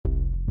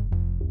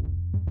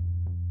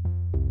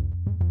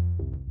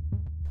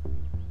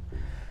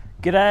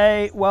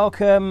G'day,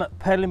 welcome,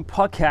 Pedaling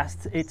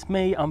Podcast. It's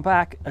me, I'm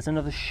back as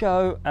another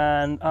show,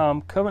 and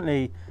I'm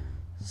currently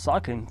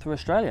cycling through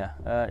Australia.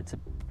 It's a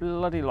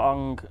bloody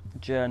long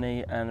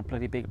journey and a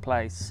bloody big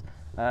place,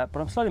 but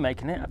I'm slowly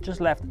making it. I've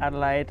just left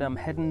Adelaide, I'm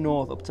heading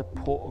north up to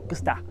Port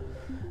Augusta,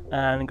 and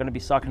I'm going to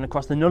be cycling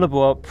across the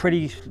Nullarbor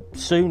pretty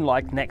soon,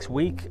 like next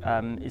week.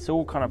 It's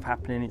all kind of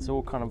happening, it's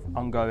all kind of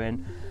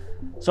ongoing.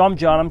 So I'm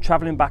John, I'm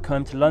travelling back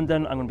home to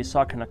London. I'm going to be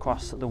cycling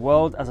across the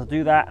world as I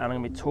do that, and I'm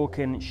going to be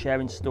talking,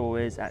 sharing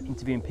stories and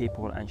interviewing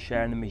people and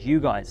sharing them with you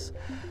guys.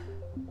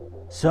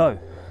 So,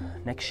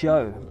 next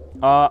show.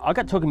 I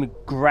got talking with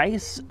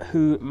Grace,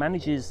 who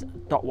manages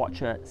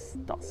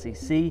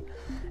dotwatcher.cc.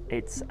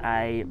 It's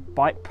a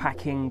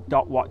bikepacking,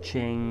 dot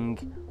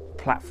watching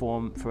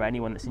platform for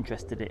anyone that's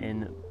interested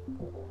in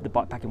the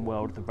bikepacking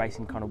world, the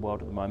racing kind of world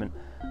at the moment.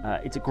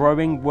 It's a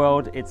growing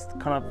world. It's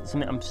kind of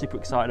something I'm super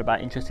excited about,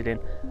 interested in,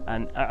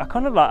 and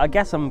I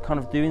guess I'm kind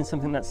of doing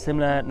something that's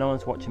similar. No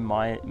one's watching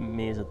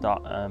me as a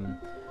dot,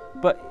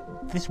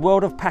 but this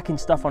world of packing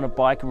stuff on a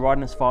bike and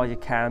riding as far as you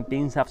can,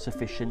 being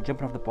self-sufficient,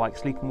 jumping off the bike,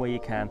 sleeping where you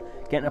can,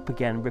 getting up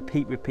again,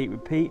 repeat.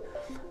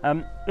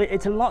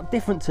 It's a lot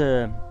different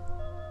to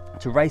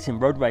racing,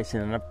 road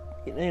racing, and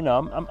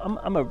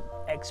I'm a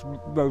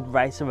ex-road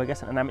racer, I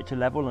guess, at an amateur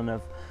level, and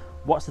I've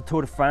watched the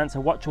Tour de France. I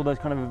watch all those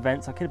kind of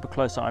events. I keep a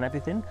close eye on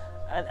everything,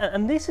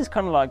 and this is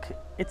kind of like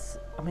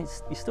you're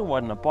still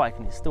riding a bike,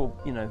 and it's still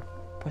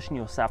pushing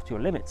yourself to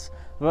your limits,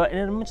 but in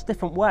a much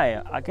different way.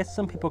 I guess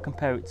some people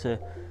compare it to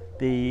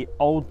the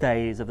old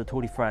days of the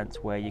Tour de France,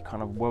 where you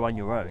kind of were on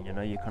your own.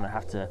 You kind of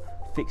have to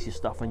fix your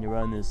stuff on your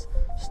own. There's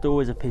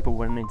stories of people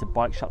running into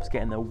bike shops,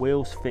 getting their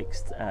wheels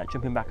fixed,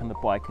 jumping back on the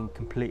bike and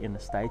completing the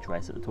stage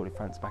race at the Tour de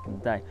France back in the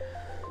day.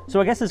 So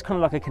I guess there's kind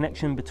of like a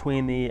connection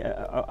between the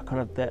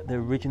kind of the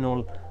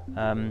original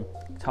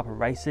type of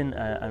racing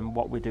and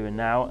what we're doing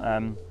now.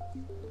 And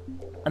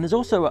there's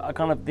also a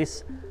kind of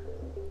this,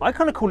 I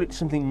kind of call it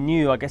something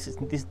new. I guess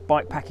this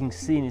bikepacking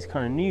scene is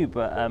kind of new,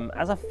 but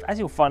as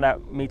you'll find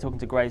out, me talking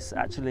to Grace,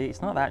 actually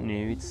it's not that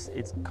new. It's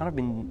kind of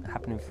been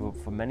happening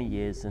for many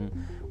years, and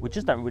we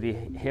just don't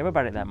really hear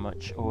about it that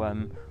much,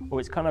 or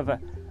it's kind of a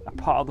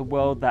part of the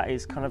world that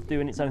is kind of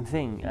doing its own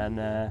thing, and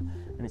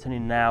it's only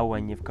now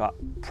when you've got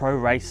pro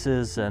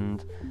racers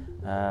and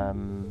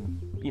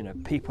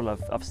people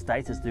of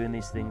status doing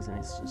these things, and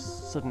it's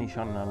just suddenly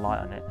shining a light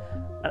on it.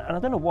 And I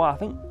don't know why.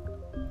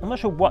 I'm not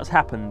sure what's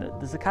happened.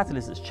 There's a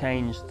catalyst that's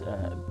changed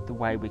the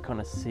way we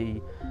kind of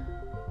see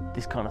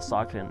this kind of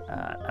cycling.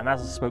 And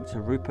as I spoke to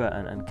Rupert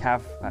and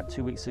Cav about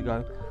 2 weeks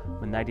ago,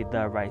 when they did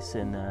their race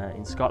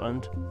in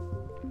Scotland,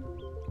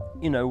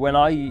 when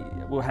I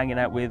were hanging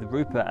out with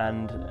Rupert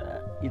and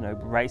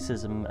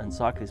racers and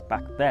cyclists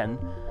back then,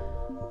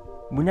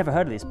 we never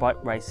heard of this bike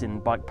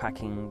racing, bike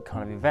packing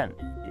kind of event.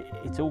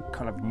 It's all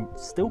kind of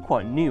still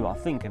quite new, I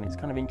think, and it's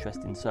kind of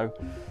interesting. So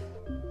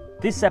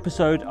this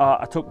episode,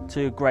 I talked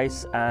to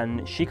Grace,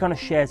 and she kind of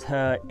shares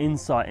her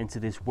insight into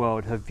this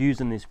world, her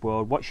views on this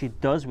world, what she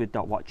does with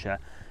dotwatcher.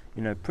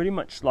 Pretty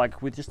much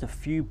like with just a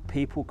few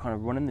people kind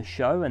of running the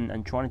show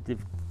and trying to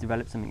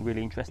develop something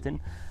really interesting.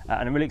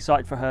 And I'm really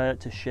excited for her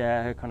to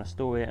share her kind of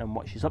story and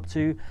what she's up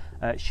to.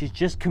 She's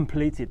just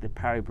completed the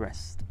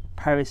Paris.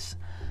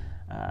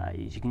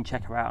 You can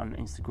check her out on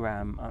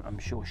Instagram. I'm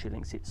sure she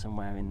links it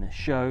somewhere in the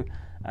show.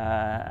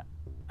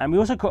 And we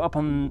also caught up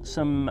on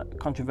some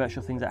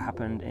controversial things that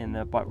happened in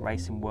the bike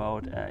racing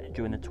world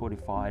during the Tour de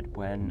France,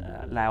 when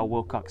Lael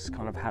Wilcox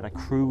kind of had a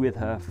crew with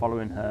her,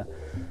 following her,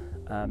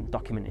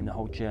 documenting the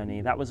whole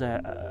journey. That was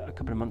a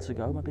couple of months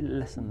ago, maybe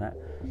less than that.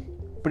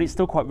 But it's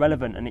still quite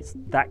relevant, and it's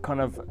that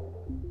kind of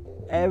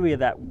area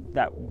that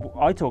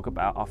I talk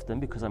about often,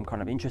 because I'm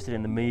kind of interested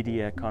in the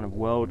media kind of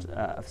world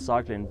of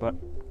cycling. But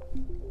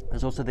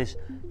there's also this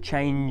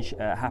change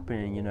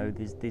happening.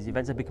 These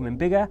events are becoming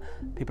bigger,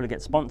 people get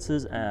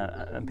sponsors,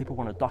 and people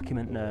want to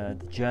document the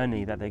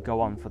journey that they go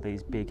on for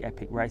these big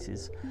epic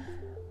races.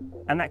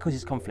 And that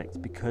causes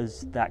conflict,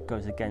 because that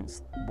goes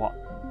against what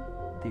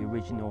the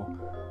original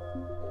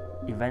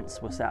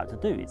events were set out to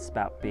do. It's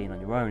about being on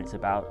your own, it's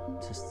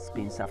about just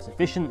being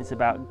self-sufficient, it's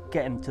about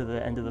getting to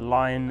the end of the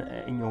line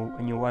in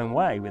your own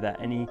way,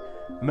 without any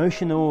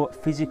emotional,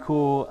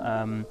 physical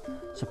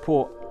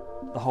support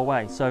the whole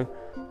way. So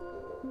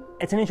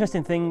it's an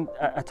interesting thing,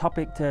 a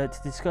topic to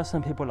discuss.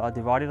 Some people are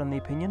divided on the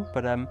opinion,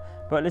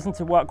 but listen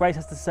to what Grace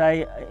has to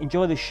say.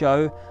 Enjoy the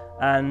show,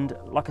 and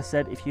like I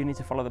said, if you need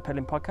to follow the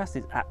Pedaling Podcast,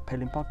 it's at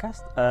Pedaling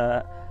Podcast.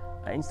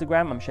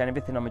 Instagram, I'm sharing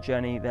everything on my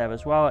journey there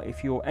as well.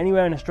 If you're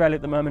anywhere in Australia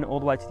at the moment, all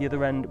the way to the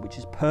other end, which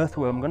is Perth,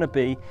 where I'm going to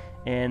be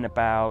in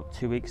about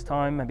 2 weeks'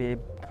 time, maybe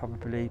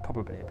probably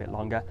a bit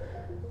longer,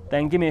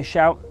 then give me a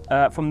shout.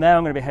 From there,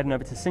 I'm going to be heading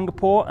over to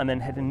Singapore and then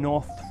heading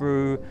north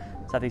through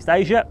Southeast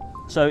Asia.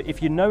 So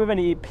if you know of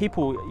any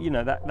people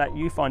that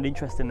you find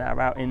interesting that are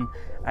out in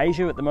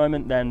Asia at the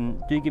moment,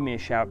 then do give me a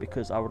shout,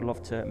 because I would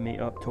love to meet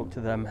up, talk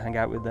to them, hang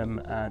out with them,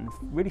 and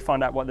really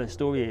find out what their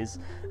story is.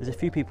 There's a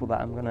few people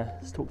that I'm going to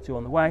talk to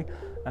on the way.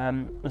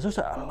 There's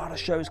also a lot of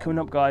shows coming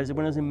up, guys.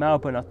 When I was in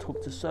Melbourne, I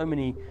talked to so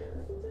many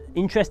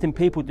interesting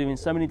people doing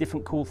so many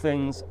different cool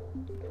things.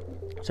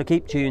 So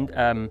keep tuned,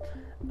 and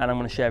I'm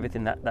going to share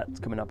everything that's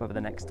coming up over the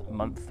next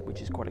month,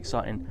 which is quite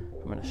exciting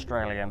from an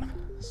Australian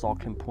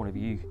cycling point of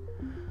view.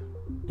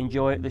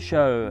 Enjoy the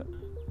show.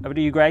 Over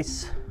to you,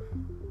 Grace.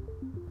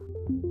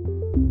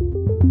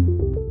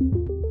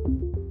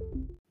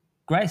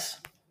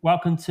 Grace,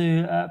 welcome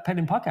to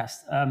Pedaling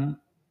Podcast.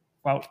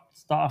 Well,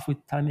 start off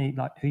with telling me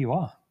who you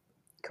are.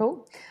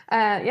 Cool.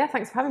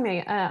 Thanks for having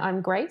me.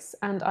 I'm Grace,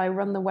 and I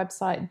run the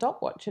website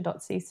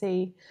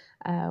dotwatcher.cc,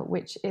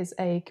 which is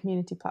a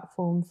community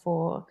platform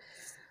for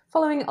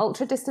following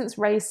ultra distance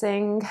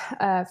racing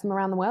from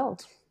around the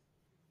world.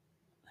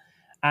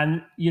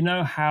 And you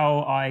know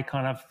how I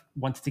kind of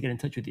wanted to get in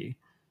touch with you?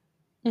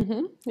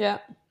 Mm-hmm. Yeah.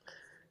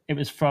 It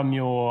was from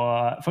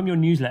your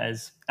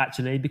newsletters,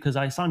 actually, because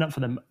I signed up for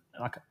them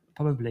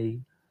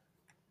probably,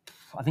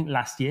 I think,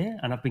 last year,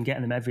 and I've been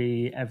getting them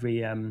every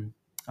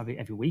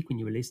week when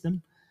you release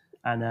them.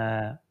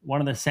 And one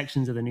of the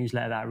sections of the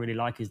newsletter that I really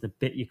like is the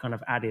bit you kind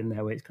of add in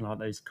there, where it's kind of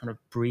like those kind of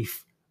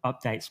brief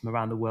updates from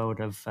around the world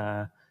of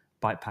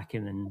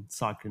bikepacking and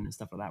cycling and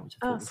stuff like that. Which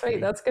I thought sweet,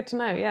 really... that's good to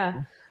know.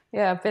 Yeah.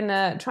 I've been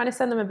trying to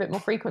send them a bit more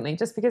frequently,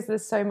 just because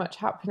there's so much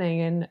happening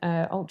in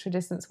ultra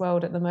distance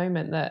world at the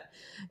moment that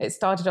it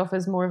started off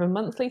as more of a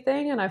monthly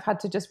thing, and I've had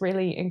to just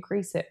really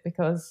increase it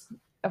because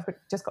I've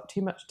just got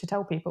too much to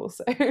tell people.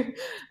 So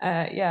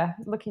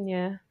look in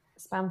your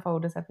spam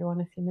folders, everyone,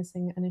 if you're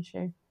missing an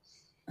issue.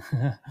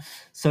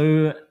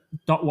 So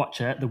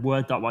Dotwatcher, the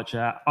word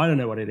Dotwatcher, I don't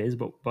know what it is,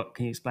 but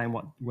can you explain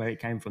where it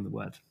came from, the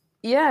word?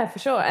 Yeah, for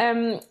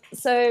sure.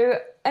 So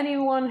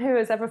anyone who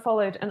has ever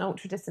followed an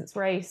ultra distance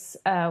race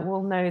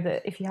will know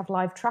that if you have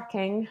live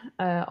tracking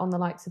on the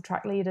likes of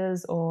Track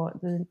Leaders or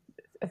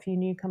a few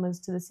newcomers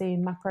to the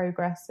scene, Map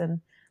Progress and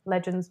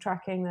Legends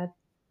Tracking,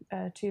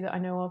 they're two that I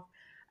know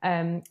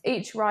of.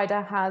 Each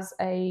rider has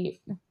a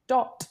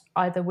dot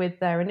either with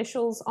their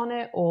initials on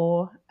it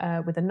or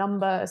with a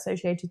number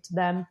associated to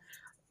them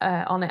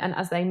on it, and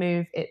as they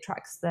move, it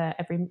tracks their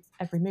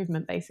every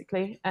movement,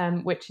 basically,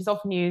 which is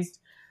often used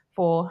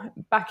for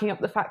backing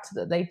up the fact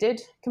that they did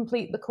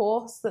complete the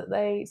course that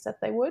they said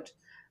they would,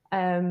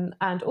 and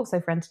also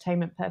for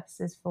entertainment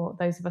purposes for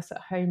those of us at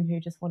home who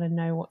just want to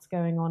know what's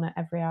going on at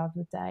every hour of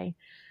the day.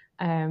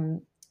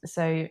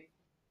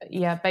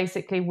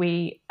 Basically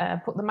we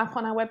put the map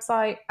on our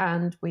website,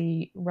 and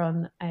we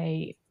run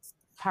a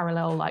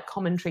parallel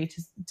commentary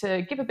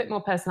to give a bit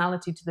more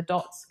personality to the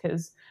dots,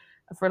 because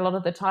for a lot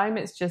of the time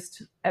it's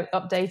just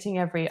updating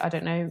every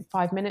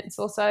 5 minutes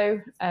or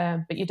so,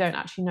 but you don't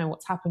actually know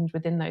what's happened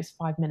within those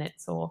 5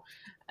 minutes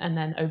and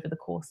then over the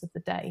course of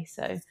the day.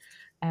 So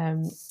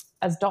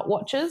as dot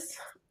watchers,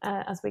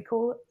 as we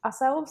call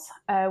ourselves,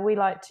 we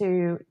like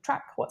to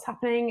track what's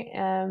happening.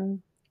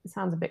 It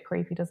sounds a bit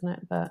creepy, doesn't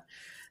it? But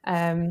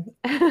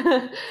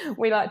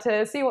we like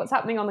to see what's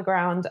happening on the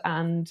ground,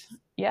 and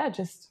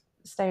just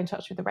stay in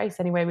touch with the race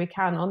any way we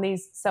can. On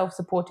these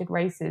self-supported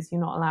races,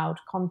 you're not allowed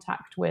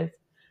contact with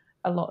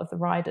a lot of the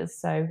riders,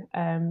 so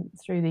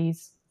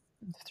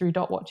through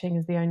dot watching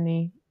is the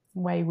only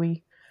way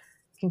we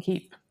can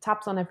keep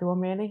tabs on everyone,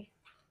 really.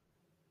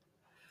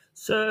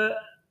 So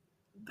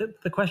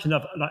the question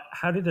of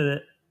how did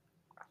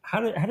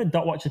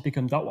dot watchers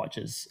become dot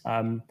watchers?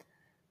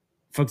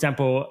 For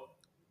example,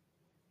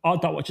 are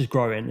dot watchers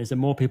growing? Is there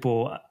more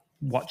people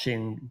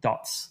watching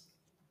dots?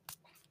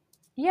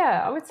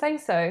 Yeah, I would say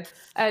so,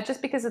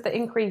 just because of the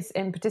increase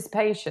in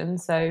participation.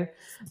 So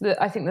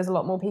I think there's a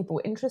lot more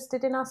people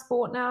interested in our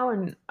sport now,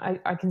 and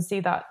I can see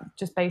that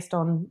just based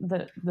on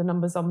the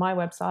numbers on my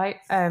website.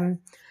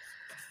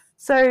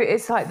 So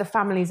it's like the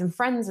families and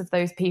friends of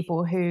those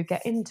people who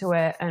get into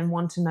it and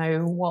want to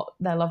know what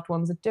their loved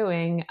ones are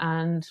doing.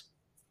 And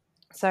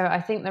so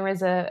I think there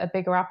is a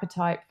bigger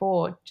appetite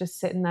for just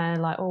sitting there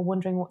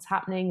wondering what's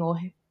happening, or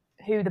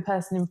who the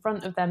person in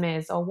front of them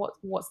is, or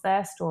what's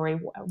their story,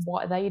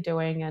 what are they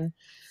doing. And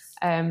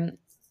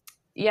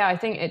I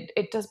think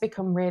it does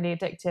become really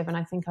addictive, and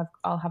I think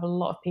I'll have a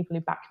lot of people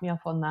who back me up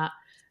on that.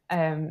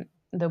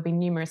 There'll be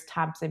numerous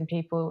tabs in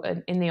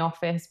the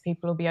office.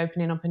 People will be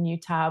opening up a new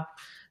tab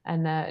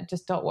and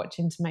just dot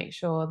watching to make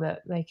sure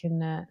that they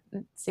can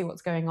see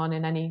what's going on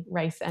in any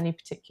race at any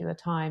particular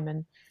time.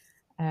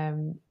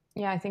 And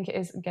I think it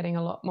is getting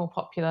a lot more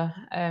popular.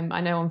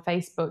 I know on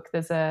Facebook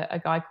there's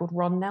a guy called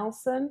Ron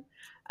Nelson,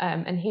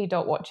 and he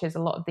dot watches a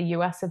lot of the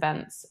US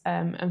events.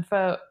 And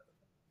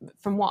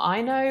from what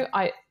I know,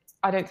 I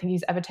don't think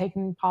he's ever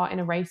taken part in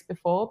a race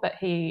before, but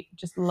he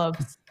just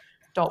loves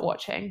dot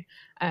watching.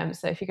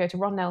 So if you go to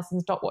Ron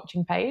Nelson's dot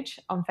watching page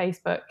on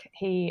Facebook,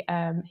 he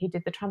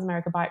did the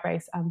Transamerica Bike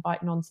Race and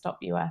Bike Nonstop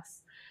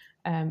US.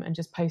 And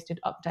just posted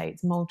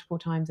updates multiple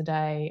times a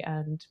day,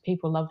 and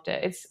people loved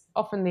it. It's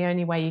often the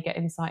only way you get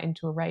insight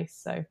into a race,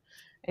 so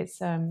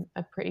it's a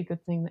pretty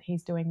good thing that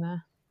he's doing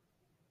there.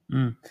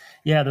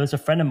 Yeah, there was a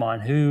friend of mine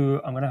who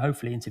I'm going to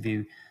hopefully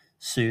interview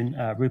soon,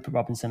 Rupert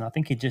Robinson. I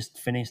think he just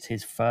finished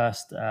his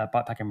first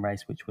bikepacking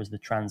race, which was the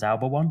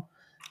Transalba one.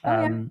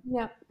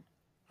 Yeah.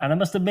 And I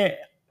must admit,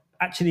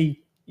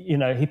 actually,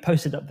 he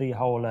posted up the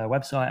whole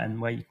website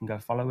and where you can go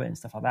follow it and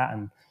stuff like that.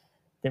 And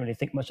didn't really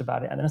think much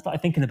about it. And then I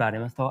started thinking about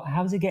him and thought,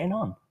 how's he getting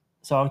on?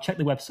 So I checked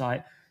the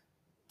website,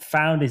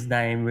 found his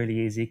name really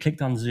easy,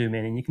 clicked on zoom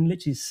in, and you can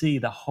literally see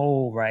the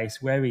whole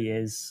race, where he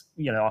is.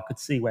 I could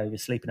see where he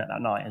was sleeping at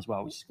that night as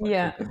well, which is quite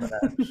Yeah.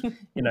 creepy.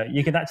 But,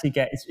 you can actually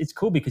get, it's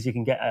cool because you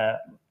can get a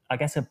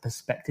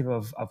perspective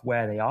of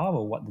where they are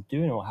or what they're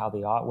doing or how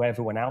they are, where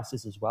everyone else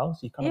is as well.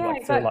 So you kind of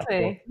like feel like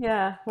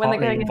you're when they're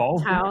going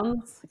into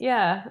towns,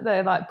 in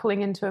they're like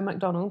pulling into a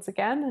McDonald's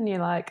again, and you're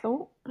like,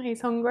 oh,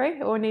 he's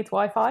hungry or needs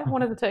Wi-Fi,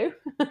 one of the two.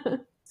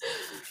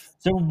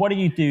 So what do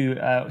you do?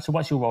 So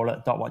what's your role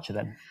at Dot Watcher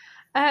then?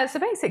 So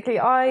basically,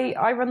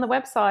 I run the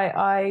website.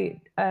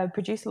 I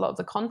produce a lot of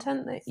the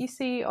content that you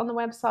see on the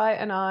website,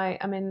 and I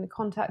am in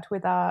contact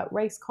with our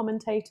race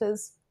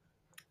commentators.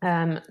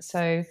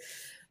 So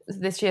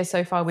this year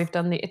so far, we've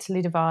done the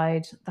Italy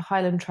Divide, the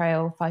Highland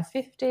Trail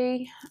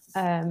 550,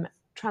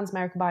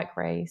 Trans-America Bike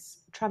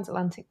Race,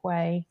 Transatlantic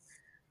Way,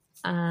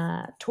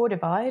 Tour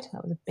Divide,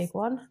 that was a big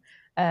one,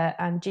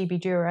 and GB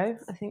Duro.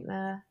 I think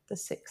they're the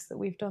 6 that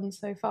we've done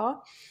so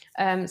far.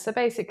 So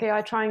basically,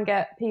 I try and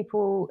get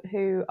people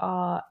who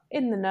are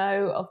in the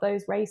know of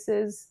those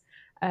races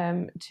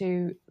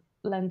to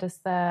lend us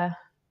their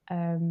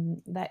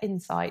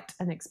insight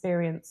and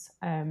experience,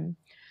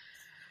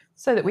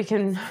 so that we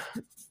can,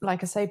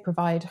 like I say,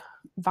 provide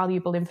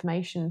valuable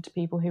information to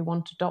people who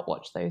want to dot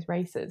watch those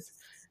races.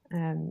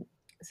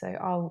 So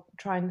I'll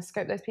try and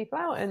scope those people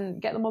out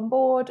and get them on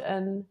board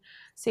and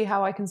see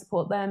how I can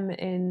support them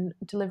in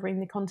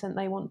delivering the content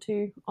they want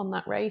to on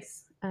that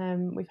race.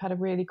 We've had a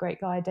really great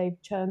guy, Dave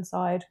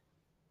Churnside,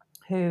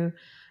 who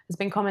has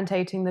been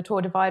commentating the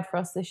Tour Divide for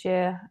us this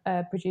year,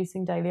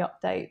 producing daily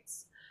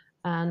updates.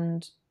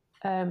 And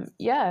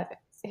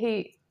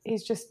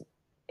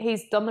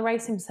he's done the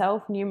race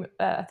himself,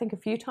 I think a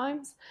few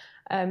times.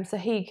 So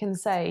he can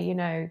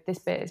say, this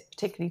bit is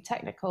particularly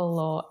technical,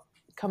 or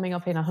coming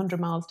up in 100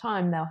 miles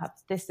time, they'll have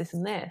this,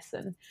 and this.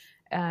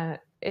 And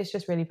it's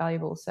just really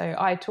valuable. So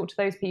I talk to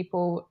those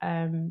people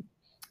and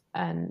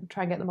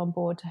try and get them on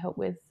board to help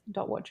with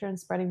Dot Watcher and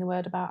spreading the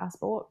word about our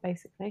sport,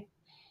 basically.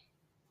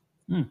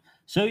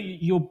 So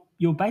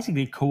you're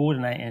basically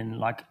coordinating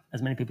like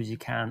as many people as you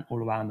can all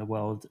around the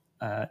world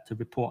to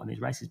report on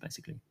these races,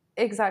 basically.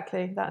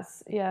 Exactly.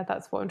 That's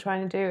what I'm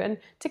trying to do, and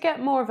to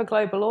get more of a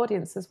global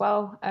audience as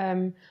well.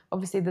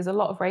 Obviously, there's a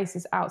lot of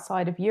races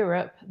outside of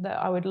Europe that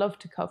I would love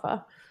to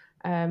cover,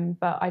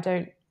 but I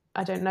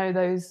don't know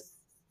those.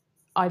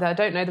 Either I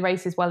don't know the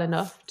races well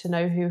enough to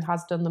know who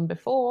has done them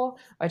before, or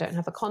I don't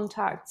have the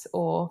contacts,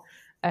 or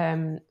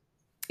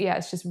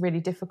it's just really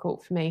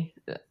difficult for me.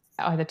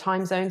 Either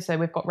time zone, so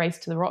we've got Race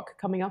to the Rock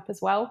coming up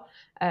as well,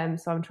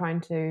 so I'm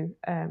trying to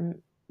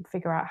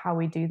figure out how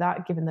we do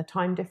that given the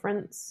time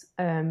difference,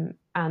 and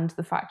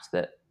the fact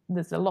that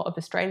there's a lot of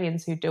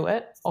Australians who do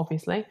it,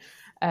 obviously,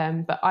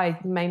 but I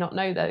may not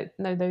know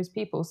those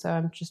people. So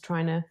I'm just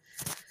trying to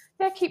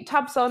keep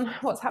tabs on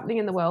what's happening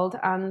in the world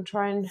and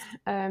try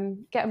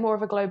and get more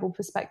of a global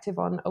perspective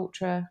on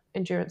ultra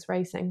endurance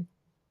racing,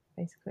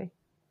 basically.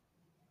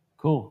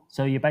 Cool.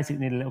 So you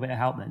basically need a little bit of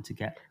help then to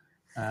get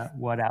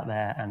word out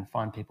there and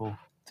find people.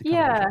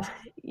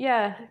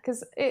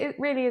 Because it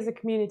really is a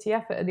community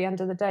effort at the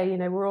end of the day.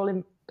 We're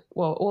all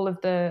all of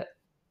the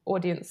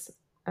audience,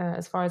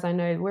 as far as I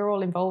know, we're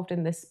all involved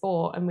in this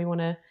sport, and we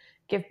want to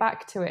give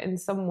back to it in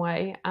some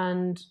way.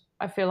 And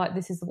I feel like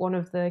this is one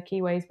of the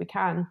key ways we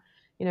can.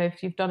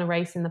 If you've done a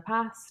race in the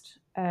past,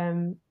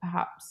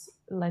 perhaps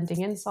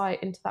lending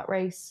insight into that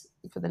race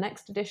for the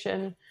next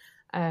edition,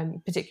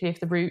 particularly if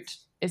the route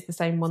is the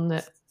same one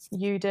that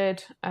you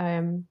did.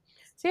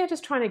 So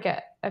just trying to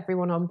get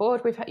everyone on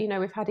board. We've had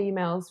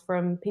emails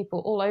from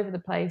people all over the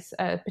place,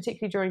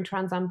 particularly during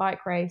Trans Am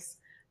Bike Race.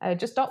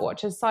 Just dot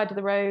watchers, side of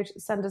the road,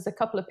 send us a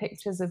couple of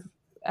pictures of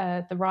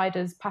the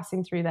riders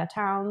passing through their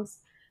towns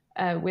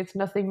with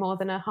nothing more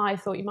than a "hi,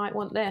 thought you might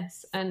want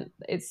this." And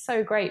it's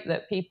so great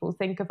that people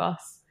think of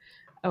us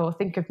or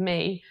think of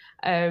me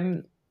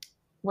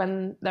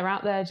when they're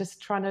out there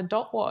just trying to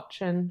dot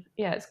watch. And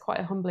it's quite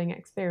a humbling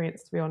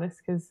experience, to be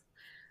honest, because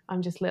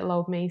I'm just little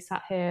old me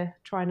sat here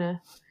trying to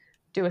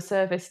do a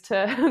service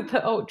to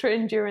the ultra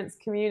endurance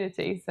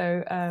community.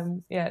 So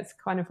it's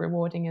kind of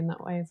rewarding in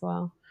that way as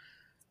well.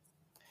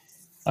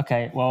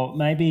 Okay, well,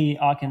 maybe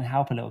I can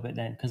help a little bit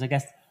then, because I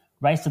guess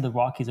Race to the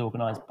Rock is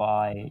organised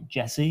by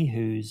Jesse,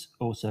 who's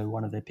also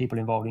one of the people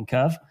involved in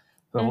Curve,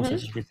 who I've also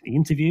just recently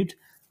interviewed.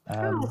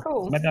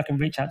 Cool. So maybe I can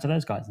reach out to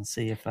those guys and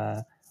see if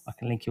I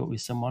can link you up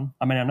with someone.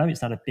 I mean, I know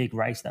it's not a big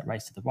race, that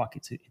Race to the Rock.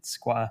 It's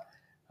quite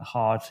a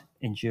hard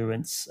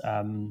endurance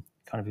kind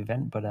of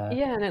event, but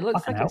and it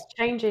looks like it's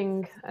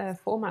changing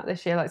format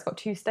this year. Like it's got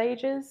 2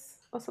 stages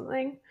or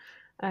something.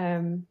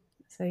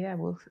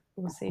 So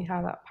we'll see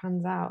how that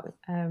pans out.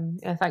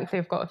 Thankfully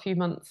I've got a few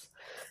months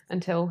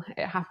until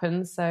it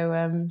happens, so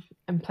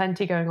and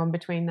plenty going on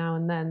between now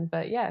and then.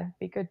 But it'd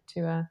be good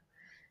to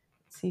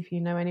see if you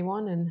know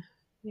anyone and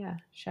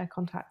share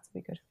contacts.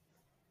 It'd be good.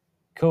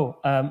 Cool.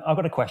 I've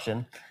got a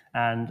question,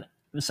 and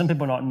some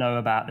people not know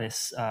about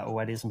this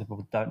already. Some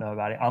people don't know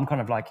about it. I'm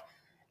kind of like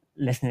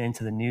listening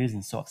into the news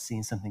and sort of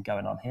seeing something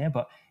going on here.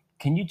 But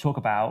can you talk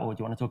about, or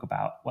do you want to talk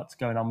about what's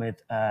going on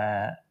with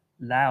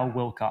Lau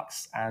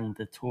Wilcox and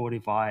the Tour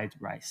Divide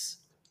race?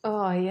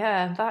 Oh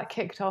yeah, that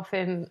kicked off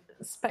in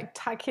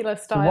spectacular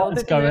So style, what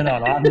is didn't it? going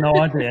on? I have no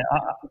idea.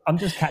 I'm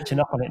just catching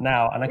up on it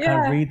now, and I kind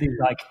of Yeah, read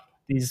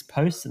these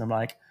posts, and I'm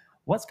like,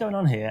 what's going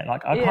on here?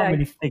 Like, I can't yeah.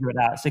 really figure it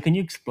out. So can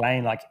you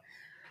explain, like,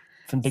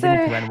 from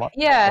beginning So to end, what's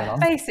going yeah, on?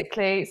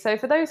 basically, so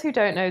for those who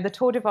don't know, the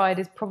Tour Divide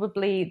is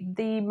probably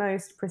the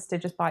most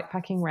prestigious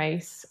bikepacking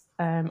race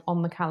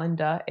on the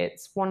calendar.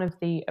 It's one of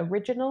the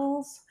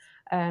originals.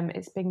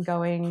 It's been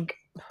going,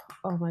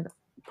 oh my god,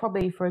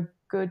 probably for a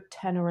good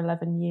 10 or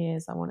 11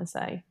 years, I want to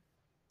say.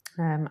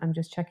 I'm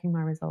just checking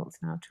my results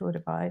now. Tour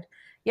Divide.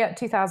 Yeah,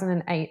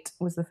 2008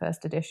 was the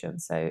first edition.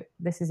 So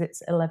this is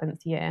its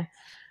 11th year.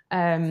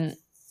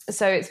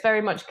 So it's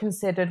very much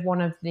considered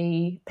one of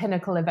the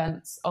pinnacle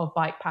events of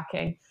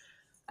bikepacking.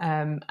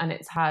 And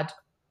it's had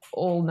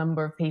all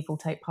number of people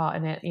take part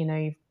in it. You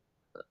know,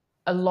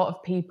 a lot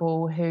of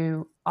people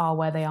who are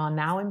where they are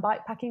now in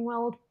bikepacking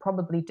world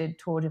probably did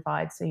Tour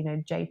Divide. So, you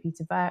know, JP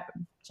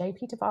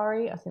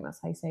Tavari, I think that's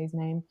how you say his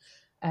name.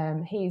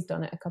 He's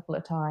done it a couple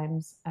of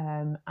times,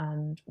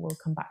 and we'll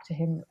come back to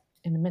him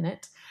in a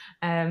minute.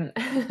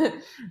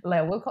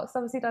 Leo Wilcox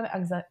obviously done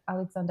it.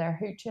 Alexander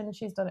Huchin,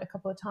 she's done it a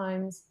couple of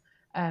times.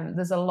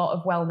 There's a lot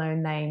of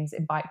well-known names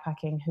in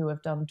bikepacking who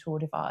have done Tour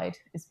Divide,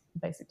 is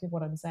basically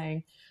what I'm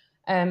saying.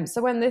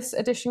 So when this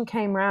edition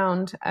came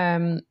round,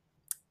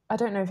 I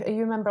don't know if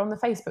you remember on the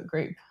Facebook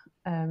group,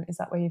 is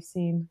that where you've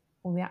seen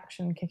all the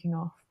action kicking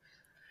off?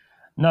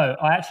 No,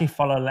 I actually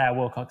follow Leah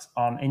Wilcox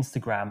on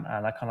Instagram,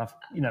 and I kind of,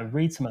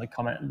 read some of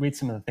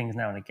the things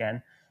now and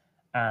again.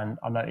 And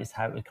I noticed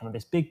how it was kind of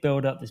this big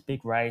build up, this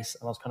big race,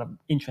 and I was kind of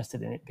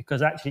interested in it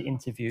because I actually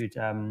interviewed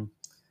Eric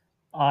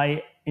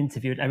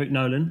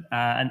Nolan,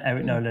 and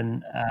Eric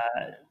Nolan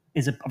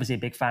is obviously a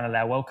big fan of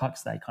Leah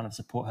Wilcox. They kind of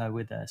support her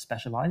with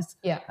Specialized.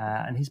 Yeah.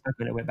 And he spoke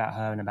a little bit about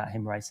her and about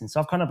him racing. So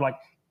I've kind of like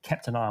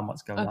kept an eye on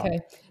what's going on. Okay.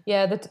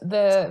 Yeah,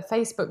 the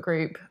Facebook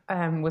group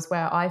was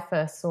where I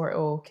first saw it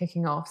all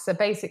kicking off. So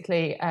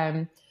basically,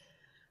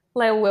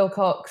 Leah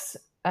Wilcox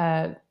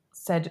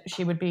said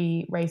she would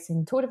be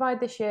racing Tour Divide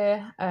this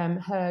year.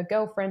 Her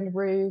girlfriend,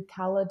 Rue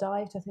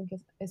Calladite, I think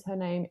is her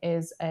name,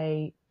 is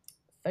a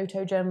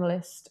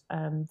photojournalist,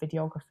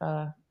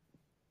 videographer,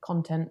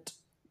 content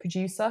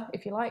producer,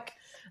 if you like.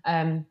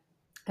 And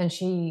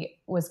she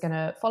was going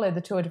to follow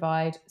the Tour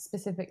Divide,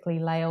 specifically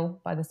Lael,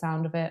 by the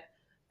sound of it,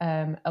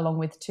 along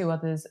with two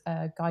others,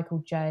 a guy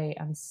called Jay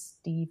and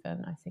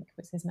Stephen, I think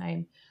was his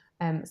name.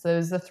 So there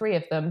was the three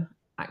of them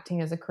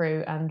acting as a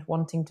crew and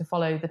wanting to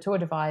follow the Tour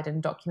Divide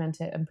and document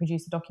it and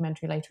produce a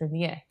documentary later in the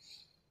year.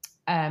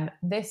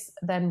 This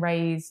then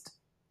raised,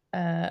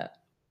 I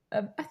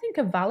think,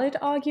 a valid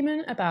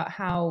argument about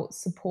how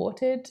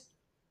supported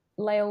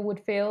Lael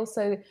would feel.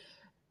 So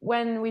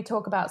when we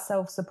talk about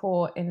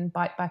self-support in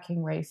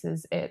bikepacking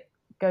races, it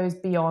goes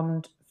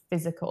beyond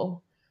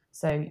physical.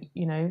 So,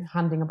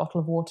 handing a bottle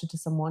of water to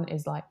someone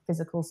is like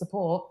physical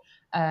support.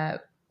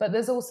 But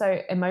there's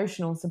also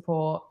emotional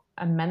support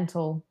and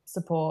mental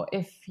support.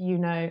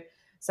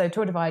 So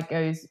Tour Divide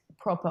goes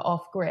proper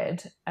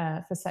off-grid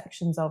for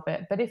sections of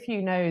it. But if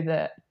you know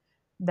that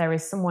there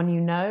is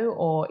someone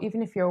or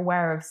even if you're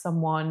aware of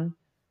someone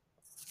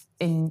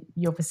in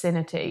your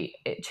vicinity,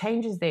 it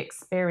changes the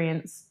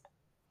experience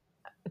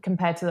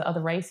compared to the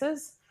other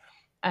races.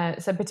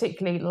 So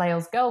particularly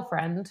Lael's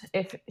girlfriend,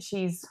 if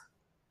she's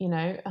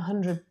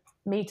 100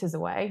 meters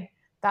away,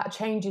 that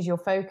changes your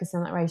focus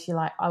in that race. You're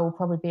like, I will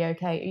probably be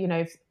okay.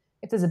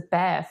 If there's a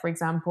bear, for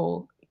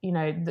example,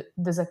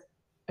 there's a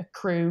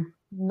crew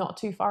not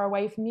too far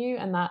away from you,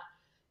 and that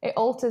it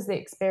alters the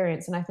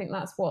experience. And I think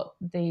that's what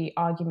the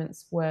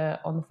arguments were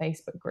on the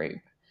Facebook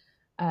group.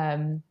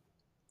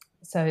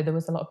 So there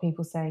was a lot of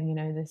people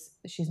saying,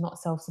 she's not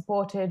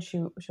self-supported.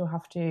 She'll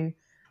have to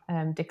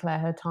declare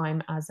her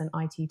time as an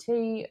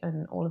ITT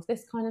and all of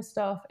this kind of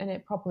stuff. And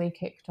it probably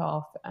kicked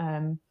off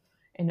in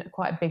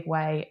quite a big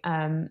way.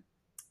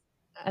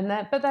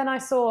 But then I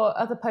saw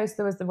other posts.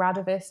 There was the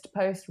Radovist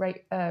post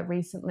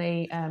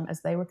recently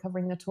as they were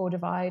covering the Tour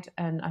Divide,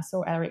 and I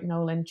saw Eric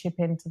Nolan chip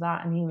into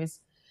that, and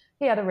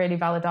he had a really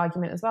valid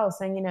argument as well,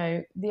 saying,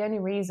 the only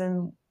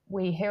reason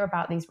we hear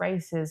about these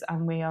races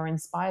and we are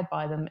inspired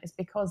by them is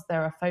because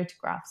there are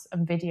photographs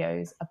and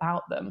videos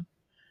about them.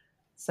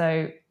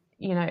 So,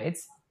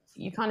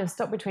 you kind of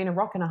stuck between a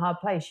rock and a hard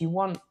place. You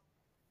want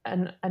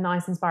a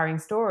nice, inspiring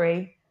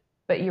story,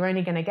 but you're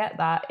only going to get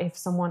that if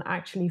someone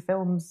actually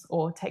films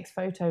or takes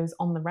photos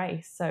on the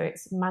race. So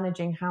it's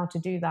managing how to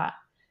do that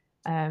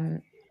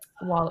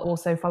while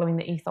also following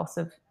the ethos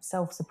of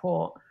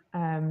self-support.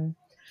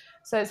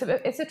 So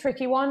it's a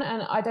tricky one,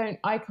 and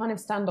I kind of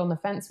stand on the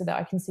fence with it.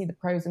 I can see the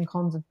pros and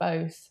cons of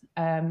both.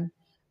 And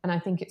I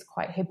think it's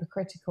quite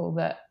hypocritical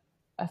that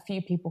a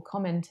few people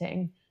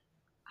commenting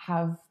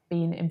have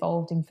been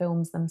involved in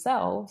films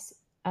themselves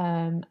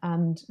and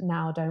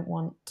now don't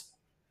want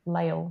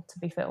Lael to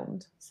be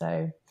filmed.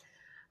 So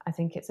I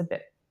think it's a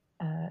bit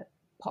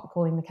pot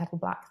calling the kettle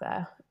black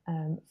there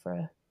for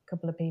a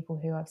couple of people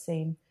who I've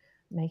seen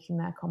making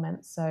their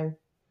comments. So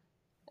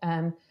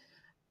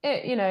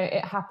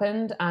It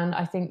happened, and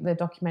I think the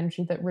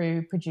documentary that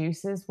Rue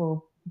produces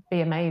will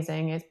be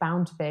amazing. It's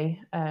bound to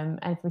be.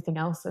 Everything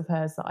else of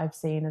hers that I've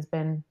seen has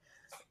been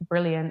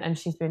brilliant, and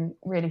she's been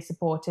really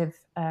supportive.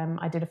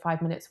 I did a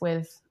 5 minutes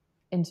with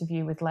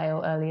interview with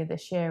Lael earlier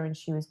this year, and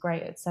she was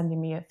great at sending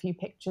me a few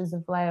pictures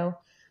of Lael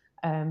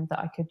that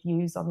I could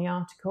use on the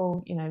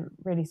article.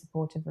 Really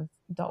supportive of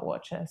Dot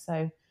Watcher.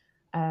 So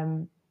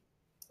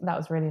that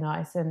was really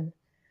nice. And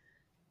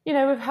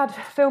we've had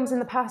films in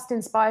the past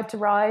inspired to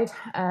ride.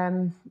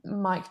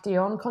 Mike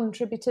Dion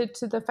contributed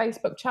to the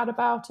Facebook chat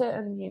about it,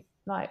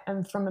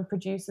 and from a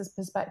producer's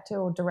perspective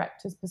or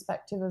director's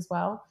perspective as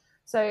well.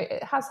 So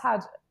it has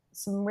had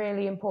some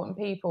really important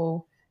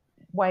people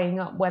weighing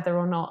up whether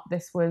or not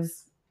this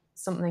was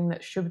something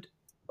that should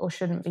or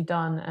shouldn't be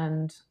done.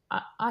 And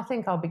I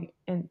think I'll be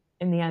in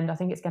the end. I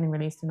think it's getting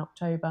released in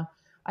October.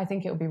 I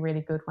think it'll be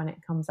really good when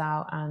it comes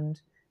out, and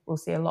we'll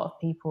see a lot of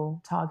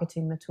people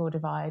targeting the Tour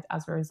Divide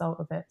as a result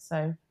of it.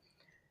 So,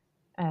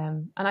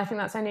 and I think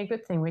that's only a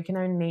good thing. We can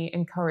only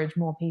encourage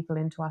more people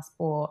into our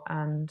sport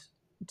and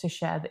to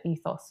share the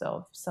ethos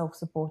of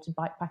self-supported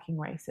bikepacking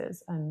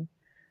races. And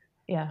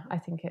yeah, I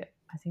think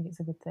it's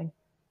a good thing.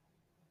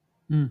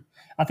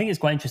 I think it's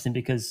quite interesting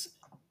because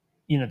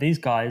these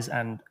guys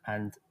and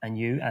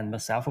you and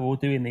myself are all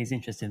doing these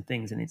interesting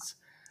things, and it's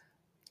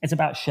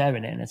about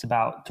sharing it, and it's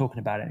about talking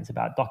about it, and it's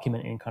about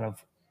documenting kind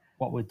of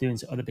what we're doing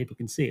so other people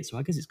can see it. So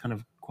I guess it's kind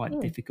of quite a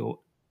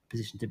difficult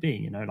position to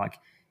be, like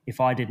if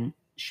I didn't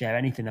share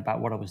anything about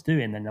what I was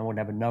doing, then no one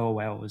would ever know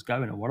where I was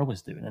going or what I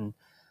was doing, and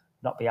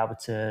not be able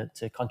to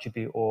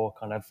contribute or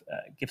kind of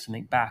give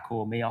something back,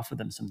 or me offer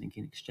them something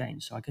in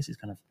exchange. So I guess it's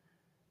kind of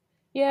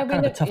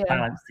a tough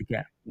balance to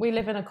get. We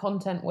live in a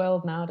content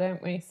world now,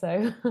 don't we?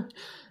 So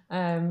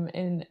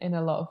in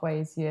a lot of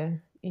ways,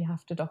 you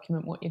have to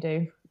document what you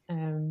do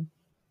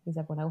because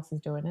everyone else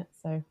is doing it.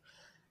 So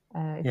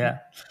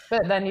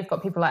but then you've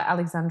got people like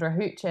Alexandra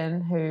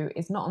Huchin, who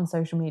is not on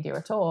social media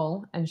at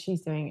all, and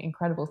she's doing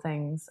incredible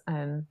things,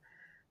 and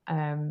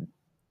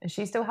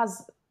she still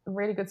has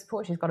really good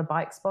support. She's got a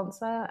bike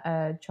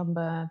sponsor,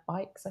 Chumba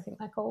Bikes, I think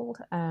they're called.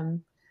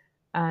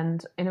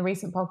 And in a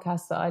recent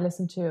podcast that I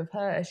listened to of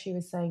her, she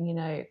was saying,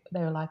 they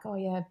were like, oh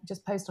yeah,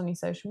 just post on your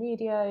social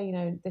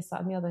media, this, that,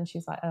 and the other. And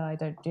she's like, oh, I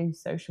don't do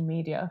social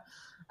media.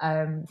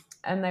 And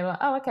they were like,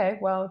 oh, okay,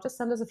 well, just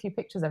send us a few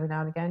pictures every now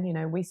and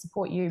again. We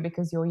support you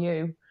because you're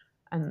you.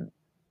 And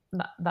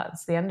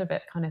that's the end of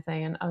it, kind of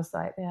thing. And I was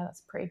like, yeah, that's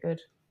a pretty good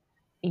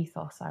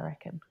ethos, I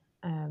reckon.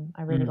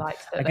 I really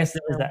liked that. I guess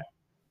there was that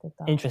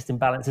interesting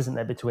balance, isn't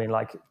there, between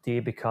like, do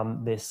you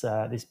become this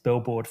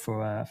billboard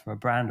for a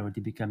brand, or do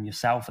you become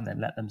yourself and then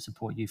let them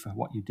support you for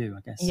what you do? I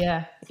guess.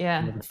 Yeah.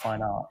 With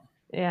fine art.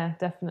 Yeah,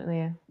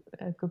 definitely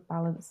a good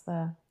balance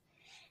there.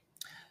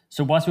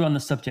 So whilst we're on the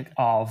subject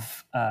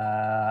of,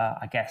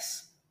 I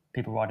guess,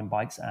 people riding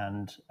bikes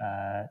and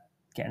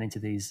getting into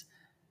these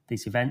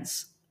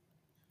events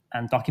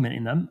and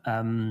documenting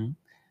them,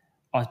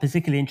 I was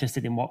particularly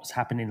interested in what's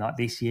happening like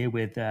this year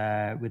with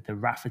the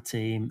Rafa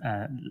team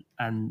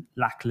and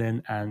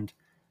Lachlan, and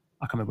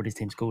I can't remember what his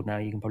team's called now.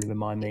 You can probably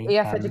remind me.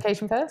 EF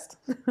Education First.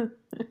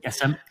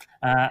 Yes, and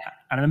I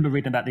remember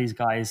reading about these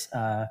guys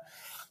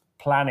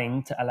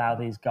planning to allow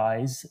these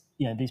guys,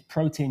 these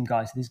pro team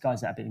guys, these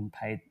guys that are being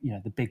paid,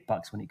 the big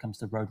bucks when it comes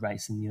to road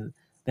racing.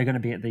 They're going to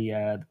be at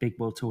the big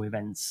World Tour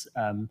events,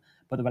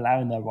 but they're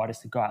allowing their riders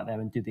to go out there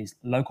and do these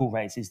local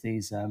races,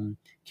 these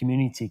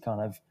community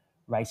kind of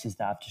races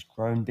that have just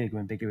grown bigger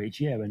and bigger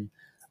each year. And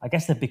I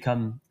guess they've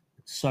become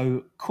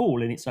so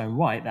cool in its own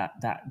right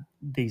that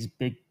these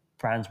big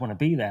brands want to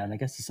be there. And I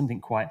guess there's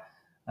something quite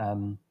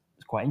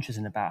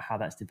interesting about how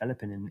that's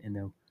developing in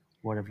the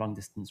world of long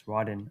distance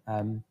riding.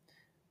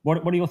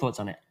 What are your thoughts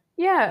on it?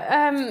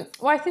 Yeah,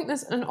 well, I think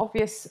there's an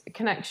obvious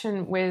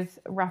connection with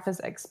Rafa's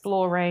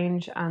Explore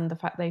range and the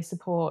fact they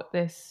support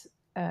this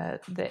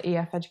the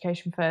EF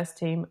Education First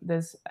team.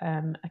 There's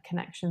a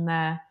connection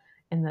there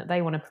in that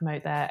they want to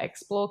promote their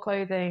Explore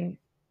clothing.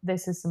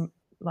 This is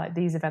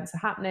these events are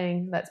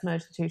happening. Let's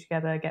merge the two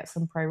together, get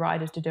some pro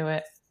riders to do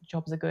it.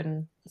 Jobs are good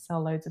and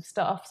sell loads of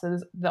stuff. So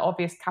there's the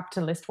obvious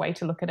capitalist way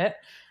to look at it.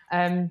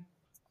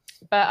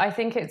 But I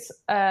think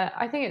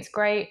it's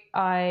great.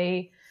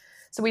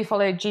 So we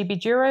followed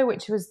GB Duro,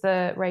 which was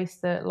the race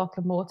that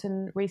Lachlan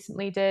Morton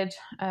recently did,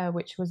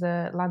 which was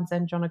a Land's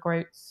End John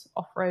O'Groats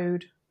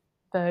off-road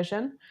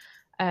version.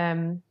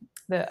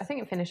 That I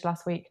think it finished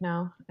last week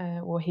now.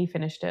 He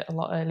finished it a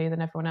lot earlier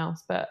than everyone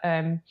else. But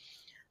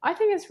I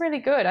think it's really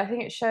good. I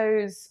think it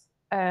shows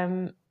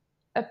a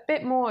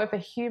bit more of a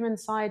human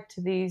side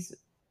to these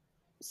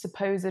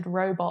supposed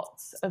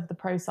robots of the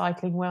pro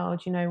cycling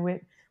world.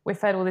 We're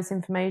fed all this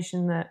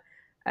information that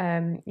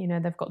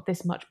they've got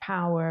this much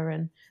power,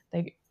 and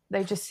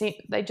they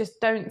just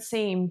don't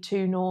seem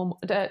too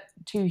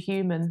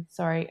human.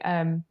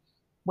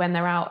 When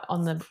they're out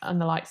on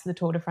the likes of the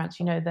Tour de France,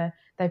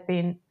 they've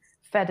been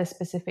fed a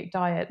specific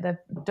diet, they've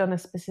done a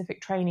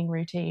specific training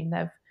routine,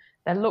 they're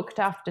looked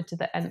after to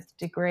the nth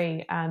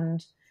degree,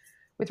 and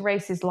with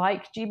races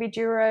like GB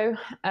Duro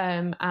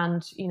and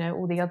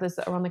all the others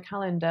that are on the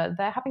calendar,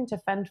 they're having to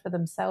fend for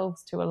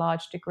themselves to a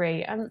large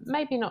degree, and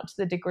maybe not to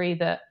the degree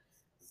that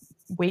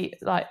we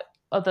like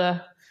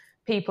other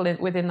people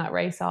within that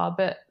race are,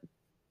 but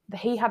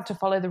he had to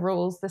follow the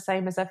rules the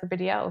same as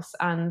everybody else.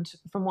 And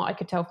from what I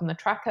could tell from the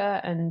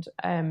tracker and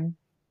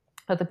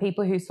other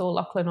people who saw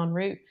Lachlan en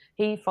route,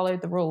 he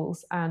followed the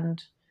rules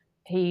and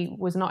he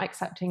was not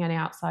accepting any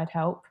outside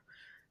help,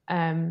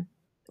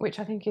 which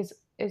I think is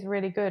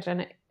really good.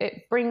 And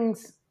it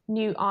brings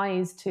new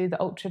eyes to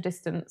the ultra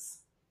distance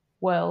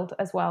world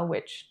as well,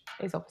 which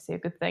is obviously a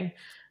good thing.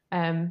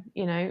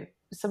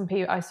 Some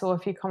people, I saw a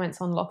few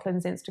comments on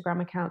Lachlan's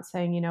Instagram account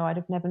saying, I'd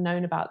have never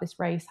known about this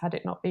race had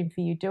it not been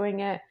for you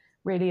doing it.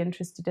 Really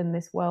interested in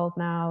this world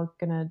now,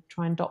 gonna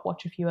try and dot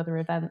watch a few other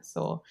events,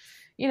 or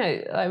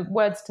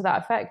words to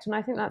that effect. And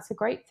I think that's a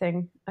great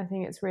thing. I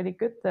think it's really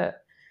good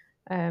that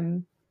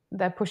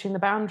they're pushing the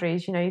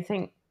boundaries. You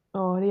think,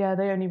 oh yeah,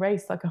 they only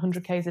race like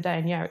 100 Ks a day,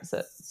 and yeah, it's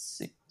at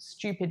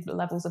stupid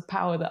levels of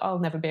power that I'll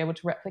never be able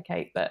to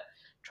replicate. But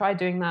try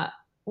doing that.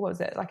 What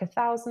was it, like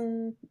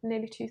 1,000,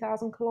 nearly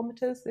 2,000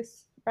 kilometers,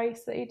 this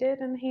race that he did,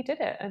 and he did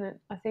it. And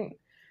I think,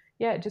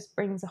 yeah, it just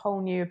brings a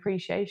whole new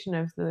appreciation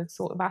of the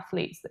sort of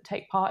athletes that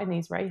take part in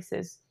these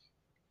races,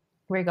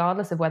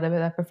 regardless of whether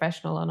they're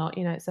professional or not.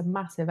 It's a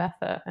massive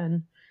effort.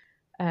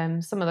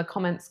 And some of the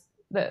comments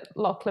that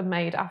Lachlan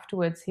made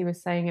afterwards, he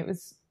was saying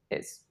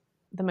it's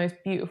the most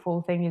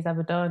beautiful thing he's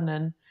ever done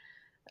and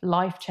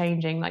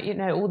life-changing. Like,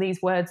 all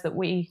these words that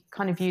we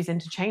kind of use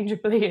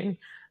interchangeably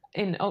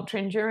in ultra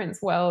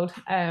endurance world,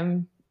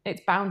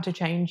 it's bound to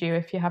change you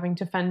if you're having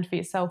to fend for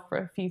yourself for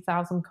a few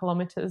thousand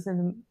kilometers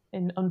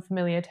in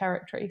unfamiliar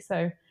territory.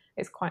 So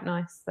it's quite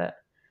nice that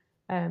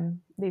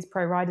these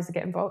pro riders are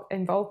getting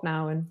involved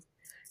now and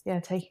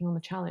taking on the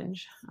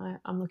challenge.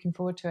 I'm looking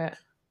forward to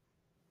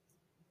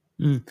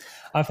it.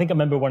 I think I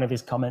remember one of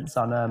his comments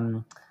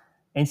on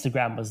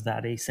Instagram was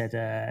that he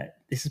said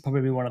this is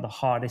probably one of the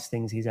hardest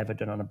things he's ever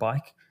done on a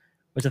bike,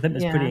 which I think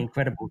was pretty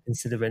incredible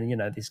considering,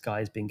 this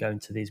guy's been going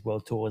to these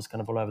world tours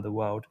kind of all over the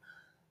world.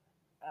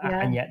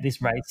 And yet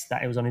this race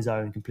that it was on his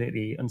own,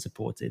 completely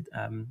unsupported,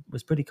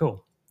 was pretty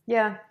cool.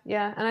 Yeah.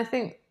 And I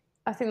think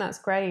that's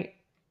great.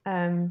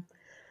 And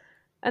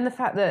the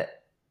fact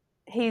that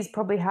he's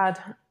probably had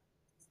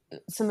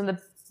some of the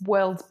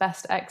world's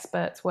best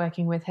experts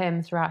working with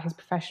him throughout his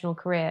professional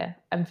career,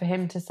 and for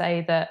him to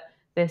say that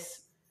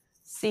this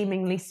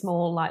seemingly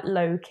small, like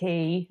low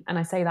key, and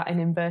I say that in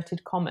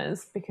inverted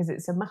commas because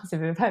it's a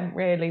massive event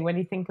really when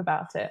you think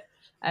about it,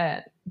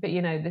 but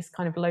this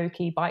kind of low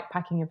key bike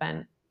packing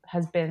event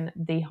has been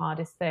the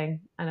hardest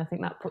thing, and I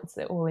think that puts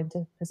it all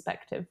into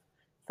perspective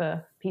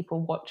for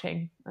people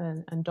watching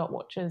and dot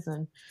watchers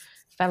and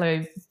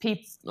fellow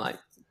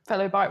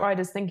bike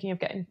riders thinking of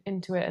getting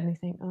into it, and they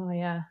think, oh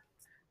yeah,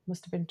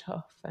 must have been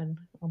tough,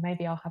 or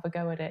maybe I'll have a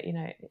go at it.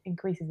 It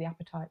increases the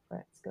appetite for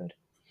it. It's good.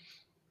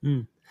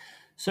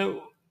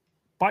 So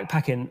bike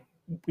packing,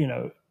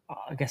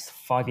 I guess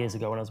 5 years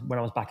ago when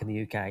I was back in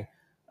the UK,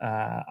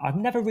 I've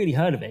never really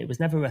heard of it. It was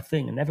never a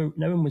thing, and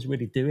no one was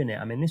really doing it.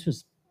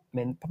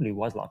 Probably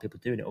was a lot of people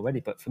doing it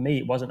already, but for me,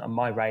 it wasn't on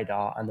my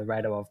radar and the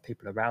radar of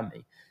people around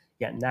me.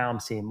 Yet now I'm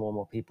seeing more and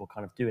more people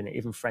kind of doing it,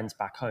 even friends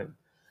back home.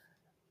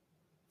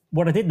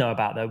 What I did know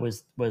about though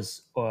was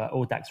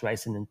Audax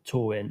racing and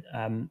touring.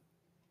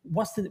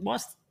 What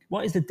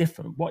is the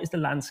difference? What is the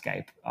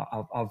landscape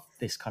of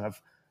this kind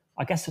of?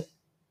 I guess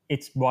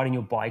it's riding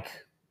your bike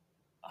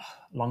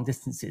long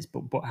distances,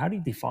 but how do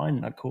you define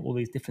like all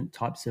these different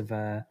types of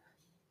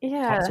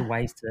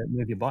ways to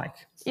move your bike?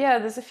 Yeah,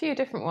 there's a few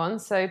different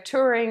ones. So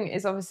touring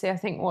is obviously, I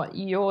think, what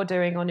you're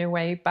doing on your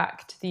way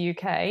back to the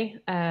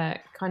UK,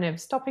 kind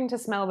of stopping to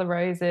smell the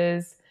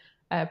roses,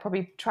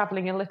 probably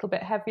traveling a little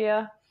bit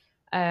heavier,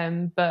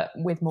 but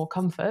with more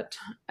comfort.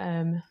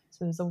 So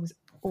there's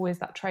always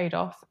that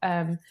trade-off.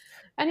 And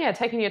yeah,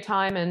 taking your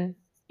time, and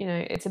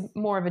it's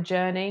more of a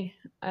journey,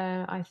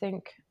 I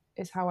think,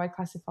 is how I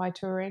classify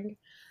touring.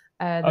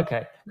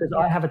 Okay, because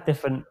I have a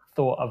different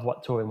thought of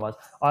what touring was.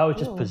 I always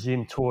just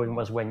presumed touring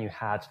was when you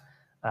had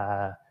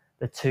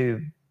the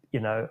two,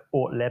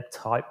 Ortleb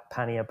type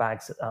pannier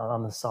bags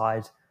on the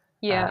side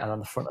and on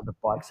the front of the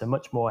bike, so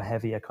much more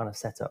heavier kind of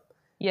setup.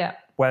 Yeah.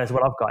 Whereas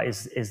what I've got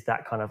is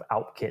that kind of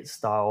Alp kit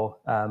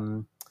style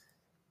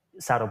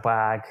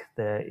saddlebag,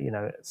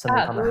 something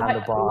on the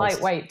handlebars.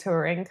 Lightweight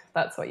touring.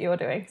 That's what you're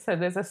doing. So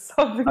there's a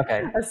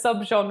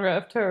sub genre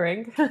of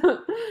touring.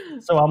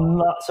 So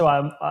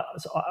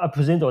I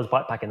presumed I was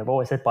bikepacking. I've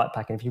always said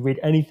bikepacking. If you read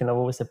anything, I've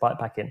always said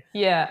bikepacking.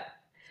 Yeah.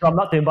 So I'm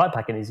not doing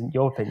bikepacking, is in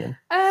your opinion?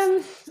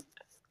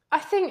 I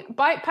think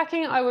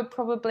bikepacking I would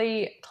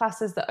probably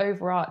class as the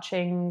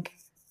overarching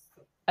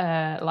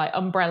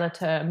umbrella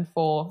term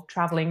for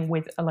traveling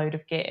with a load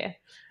of gear.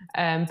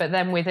 But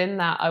then within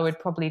that, I would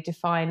probably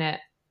define it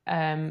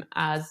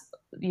as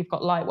you've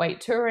got lightweight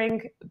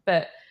touring,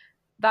 but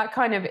that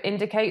kind of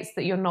indicates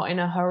that you're not in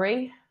a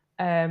hurry.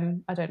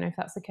 I don't know if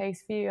that's the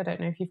case for you. I don't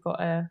know if you've got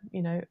a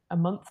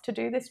month to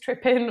do this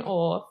trip in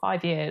or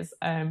 5 years.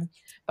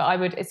 But I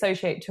would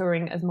associate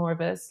touring as more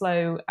of a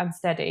slow and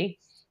steady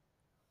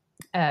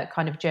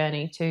kind of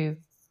journey to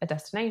a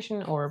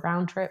destination or a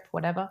round trip,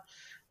 whatever.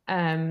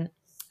 And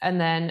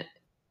then,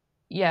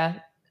 yeah,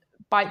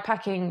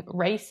 bikepacking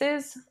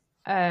races.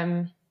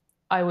 I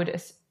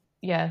would,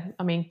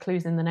 I mean,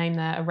 clues in the name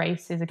there. A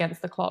race is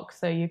against the clock,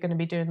 so you're going to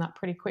be doing that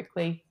pretty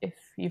quickly if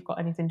you've got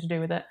anything to do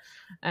with it.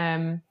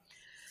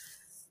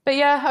 But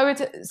yeah, I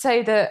would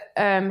say that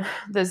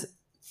there's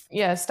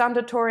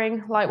standard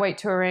touring, lightweight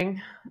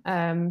touring,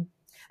 and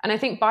I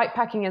think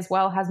bikepacking as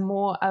well has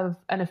more of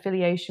an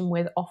affiliation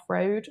with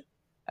off-road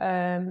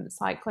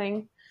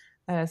cycling,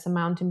 some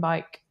mountain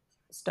bike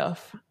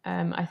stuff.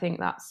 I think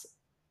that's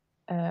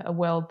a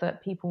world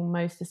that people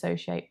most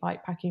associate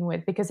bikepacking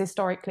with, because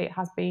historically it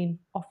has been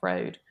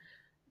off-road,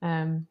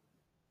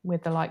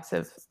 with the likes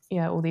of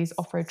all these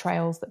off-road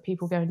trails that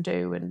people go and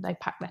do, and they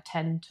pack their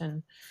tent,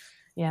 and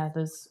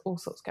there's all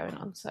sorts going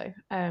on. So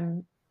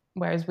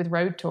whereas with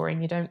road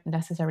touring, you don't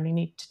necessarily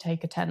need to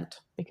take a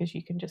tent, because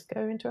you can just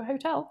go into a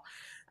hotel,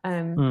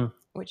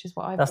 which is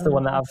what I've That's done. the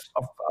one that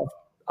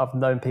I've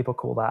known people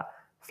call that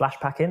flash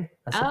packing.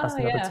 That's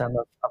another term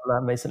I've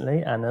learned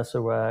recently, and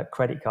also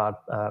credit card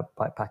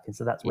bike packing.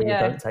 So that's when you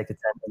don't take a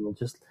tent and you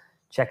just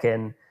check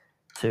in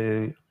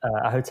to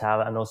a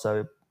hotel, and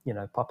also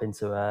pop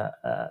into a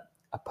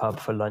pub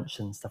for lunch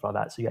and stuff like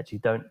that. So you actually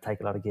don't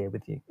take a lot of gear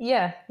with you.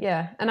 Yeah.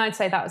 And I'd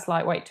say that's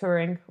lightweight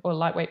touring or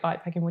lightweight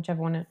bikepacking,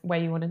 whichever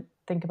way you want to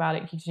think about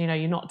it. Because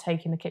you're not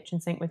taking the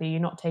kitchen sink with you, you're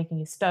not taking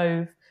your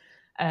stove,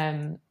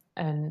 and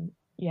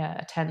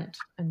a tent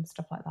and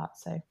stuff like that.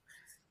 So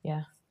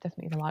yeah,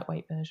 definitely the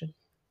lightweight version.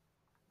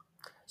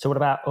 So what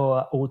about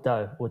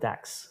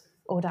Audax?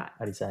 Audax.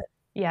 How do you say it?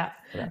 Yeah.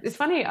 It's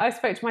funny, I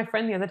spoke to my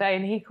friend the other day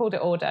and he called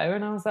it Audo,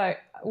 and I was like,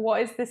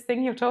 what is this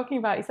thing you're talking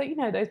about? He's like,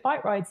 those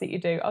bike rides that you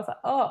do. I was like,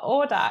 oh,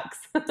 Audax.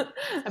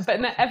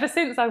 But ever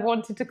since, I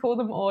wanted to call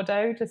them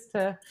Audo, just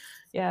to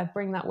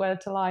bring that word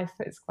to life.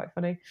 It's quite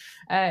funny.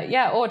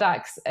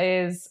 Audax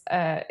is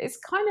it's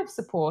kind of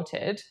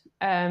supported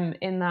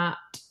in that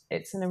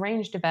it's an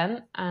arranged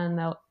event, and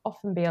there'll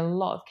often be a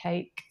lot of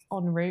cake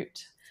en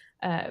route.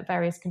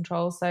 Various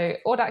controls. So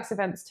Audax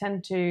events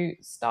tend to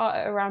start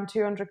at around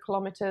 200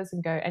 kilometers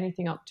and go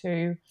anything up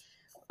to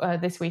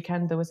this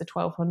weekend. There was a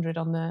 1200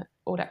 on the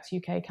Audax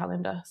UK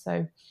calendar.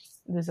 So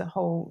there's a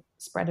whole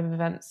spread of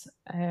events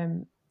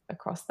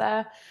across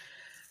there.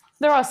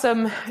 There are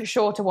some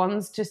shorter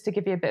ones, just to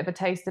give you a bit of a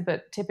taster,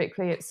 but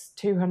typically it's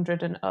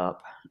 200 and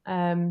up.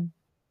 You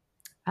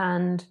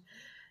tend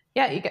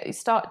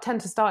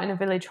to start in a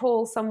village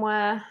hall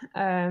somewhere.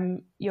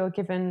 You're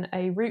given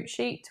a route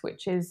sheet,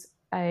 which is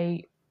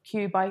a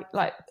queue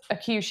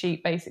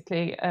sheet,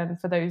 basically,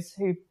 for those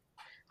who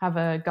have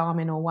a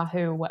Garmin or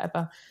Wahoo or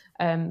whatever.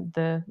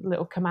 The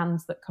little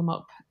commands that come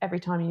up every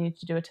time you need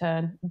to do a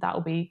turn, that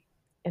will be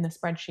in a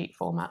spreadsheet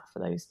format for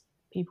those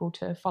people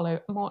to follow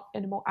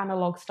in a more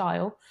analog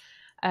style.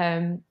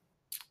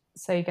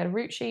 So you get a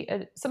route sheet.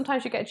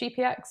 Sometimes you get a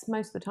GPX.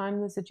 Most of the time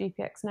there's a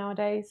GPX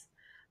nowadays.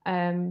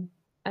 And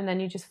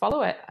then you just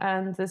follow it,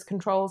 and there's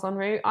controls en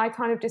route. I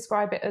kind of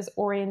describe it as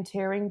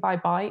orienteering by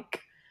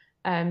bike.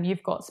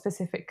 You've got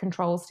specific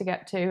controls to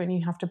get to, and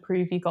you have to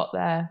prove you got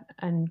there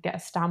and get a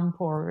stamp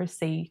or a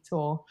receipt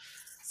or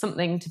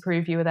something to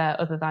prove you were there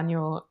other than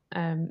your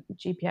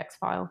GPX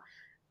file.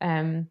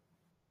 And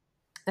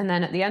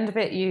then at the end of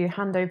it, you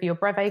hand over your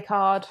brevet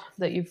card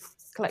that you've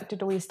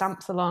collected all your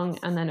stamps along,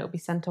 and then it'll be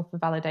sent off for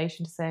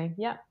validation to say,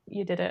 yeah,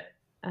 you did it.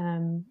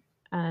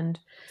 And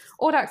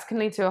Audax can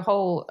lead to a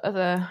whole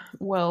other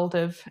world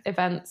of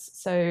events.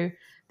 So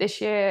this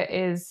year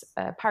is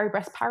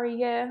Paris-Brest-Paris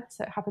year,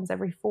 so it happens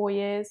every 4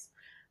 years.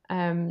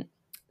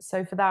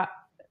 So for that,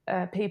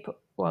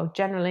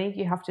 generally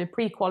you have to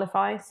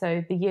pre-qualify.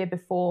 So the year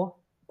before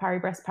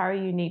Paris-Brest-Paris,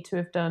 you need to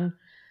have done,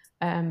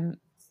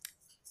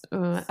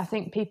 I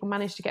think people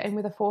managed to get in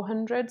with a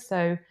 400.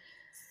 So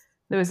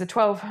there was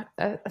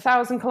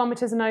 1,000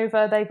 kilometers and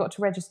over, they got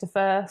to register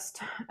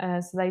first.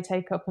 So they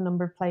take up a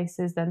number of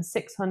places. Then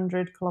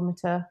 600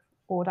 kilometer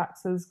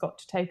Audaxers got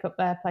to take up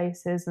their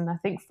places, and I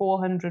think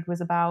 400 was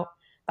about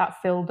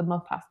that, filled them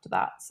up after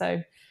that.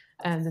 So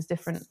there's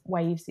different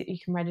waves that you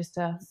can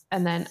register,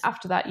 and then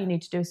after that you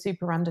need to do a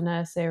super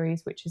randonneur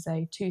series, which is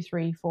a 2,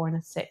 3, 4 and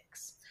a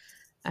 6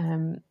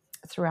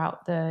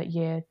 throughout the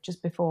year.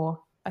 Just before,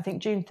 I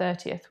think June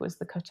 30th was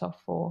the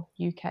cutoff for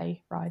UK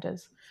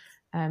riders.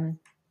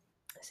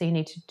 So you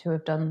need to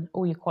have done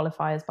all your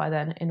qualifiers by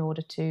then in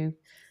order to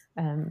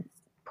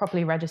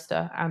properly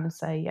register and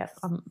say, yeah,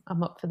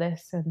 I'm up for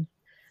this, and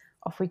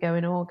off we go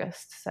in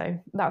August. So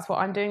that's what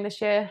I'm doing this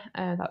year.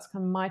 That's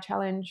kind of my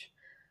challenge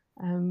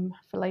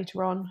for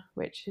later on,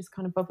 which is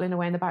kind of bubbling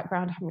away in the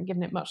background. I haven't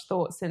given it much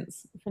thought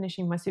since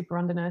finishing my Super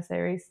Randonneur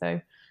series.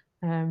 So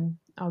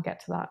I'll get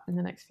to that in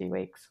the next few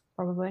weeks,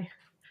 probably.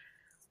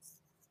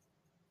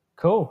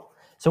 Cool.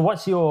 So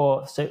what's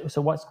what's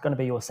going to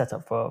be your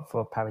setup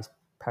for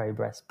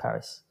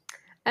Paris-Brest-Paris?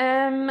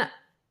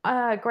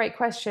 Great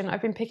question.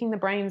 I've been picking the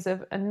brains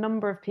of a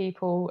number of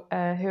people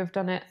who have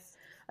done it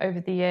over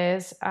the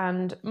years,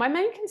 and my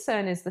main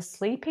concern is the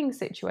sleeping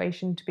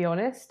situation, to be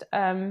honest.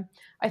 I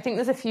think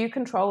there's a few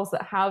controls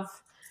that have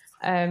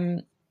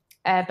air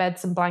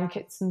beds and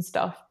blankets and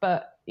stuff,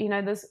 but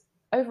there's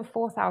over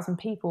 4,000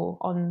 people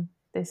on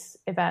this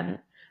event,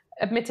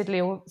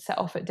 admittedly all set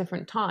off at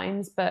different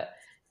times, but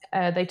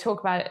they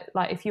talk about it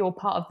like if you're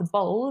part of the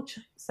bulge,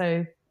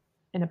 so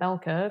in a bell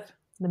curve,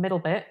 the middle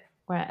bit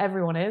where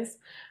everyone is,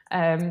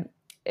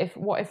 if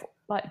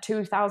like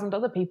 2,000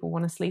 other people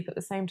want to sleep at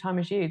the same time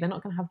as you, they're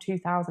not going to have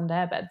 2,000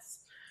 airbeds,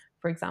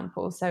 for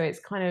example. So it's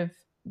kind of,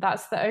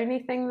 that's the only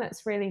thing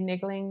that's really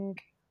niggling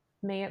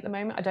me at the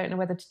moment. I don't know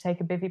whether to take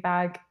a bivy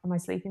bag or my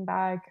sleeping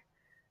bag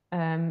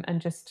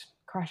and just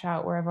crash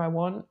out wherever I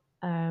want,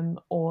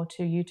 or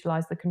to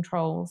utilize the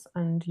controls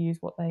and use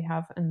what they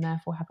have and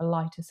therefore have a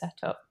lighter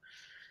setup.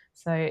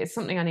 So it's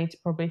something I need to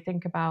probably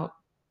think about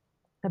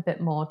a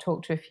bit more,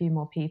 talk to a few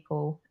more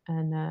people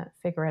and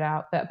figure it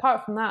out. But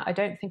apart from that, I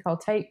don't think I'll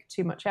take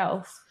too much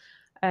else.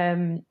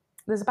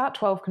 There's about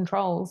 12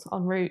 controls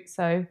en route,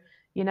 so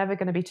you're never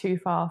going to be too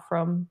far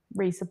from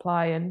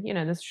resupply. And,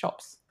 there's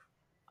shops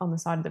on the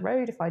side of the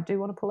road if I do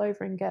want to pull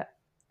over and get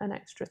an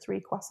extra 3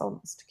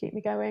 croissants to keep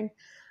me going.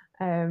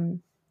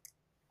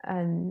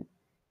 And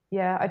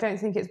yeah, I don't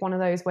think it's one of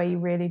those where you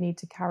really need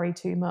to carry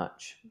too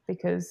much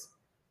because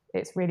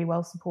it's really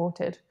well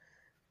supported.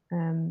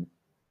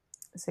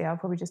 So yeah, I'll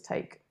probably just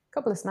take a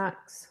couple of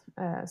snacks,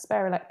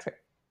 spare electric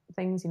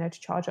things, to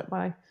charge up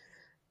my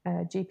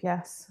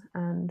GPS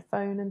and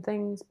phone and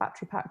things,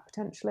 battery pack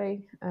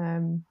potentially,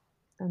 and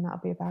that'll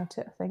be about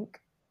it, I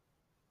think.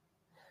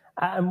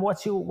 And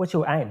what's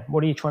your aim?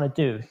 What are you trying to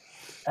do?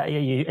 Are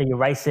you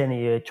racing? Are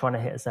you trying to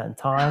hit a certain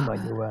time? Are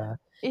you?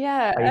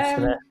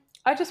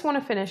 I just want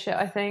to finish it,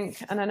 I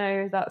think, and I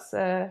know that's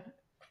a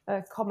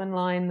common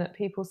line that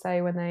people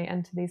say when they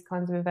enter these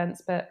kinds of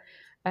events, but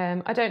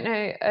I don't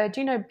know. Do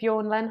you know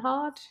Bjorn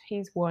Lenhard? I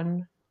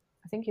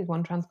think he's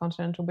won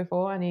Transcontinental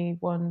before, and he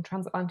won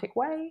Transatlantic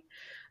Way.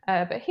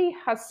 But he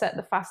has set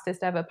the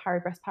fastest ever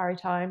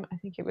Paris-Brest-Paris time. I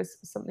think it was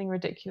something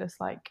ridiculous,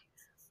 like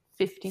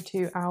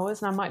 52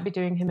 hours. And I might be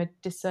doing him a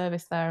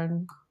disservice there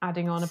and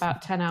adding on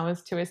about 10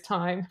 hours to his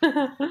time.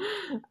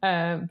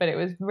 But it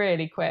was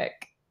really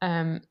quick.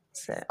 I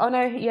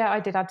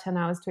did add 10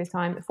 hours to his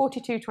time.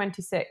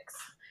 42:26.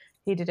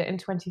 He did it in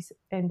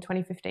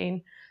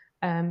 2015.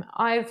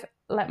 I've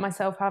let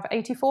myself have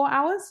 84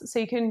 hours. So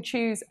you can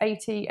choose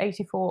 80,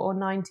 84 or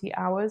 90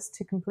 hours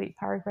to complete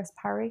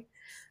Paris-Brest-Paris.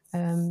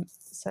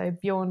 So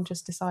Bjorn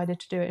just decided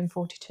to do it in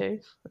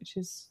 42, which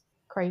is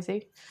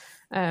crazy.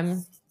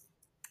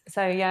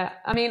 So yeah,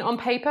 I mean, on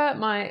paper,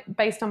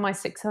 based on my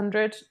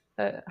 600,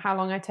 how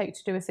long I take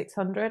to do a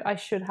 600, I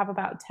should have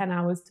about 10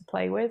 hours to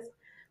play with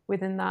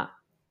within that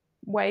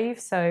wave.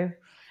 So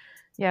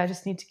yeah, I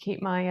just need to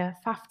keep my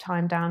faff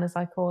time down, as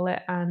I call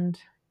it, and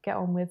get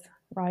on with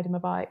riding my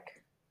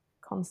bike,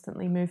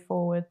 constantly move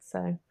forward.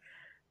 So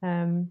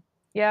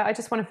yeah, I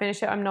just want to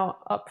finish it. I'm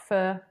not up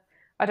for,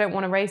 I don't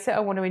want to race it. I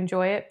want to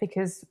enjoy it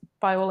because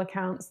by all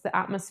accounts, the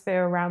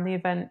atmosphere around the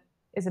event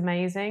is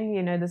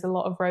amazing. There's a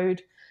lot of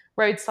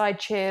roadside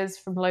cheers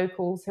from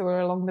locals who are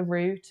along the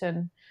route.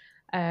 And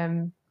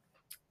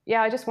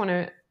yeah, I just want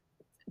to,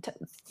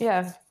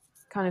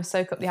 kind of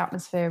soak up the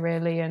atmosphere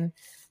really. And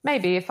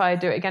maybe if I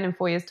do it again in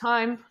 4 years'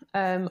 time,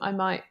 I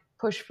might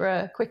push for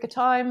a quicker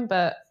time,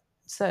 but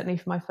certainly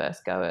for my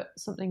first go at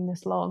something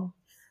this long,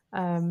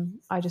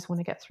 I just want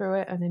to get through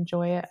it and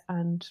enjoy it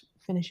and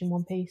finish in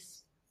one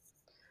piece.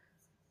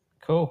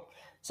 Cool.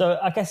 So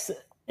I guess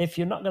if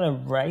you're not going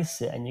to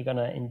race it and you're going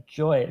to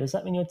enjoy it, does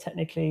that mean you're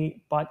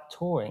technically bike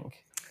touring?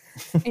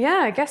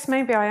 Yeah, I guess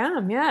maybe I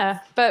am, yeah.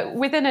 But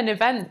within an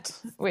event,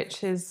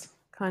 which is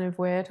kind of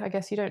weird. I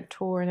guess you don't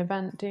tour an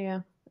event, do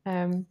you?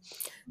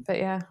 But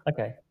yeah.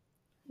 Okay.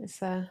 It's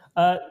So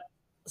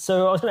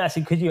I was going to ask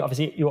you, because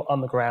you're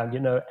on the ground, you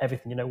know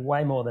everything, you know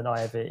way more than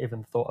I ever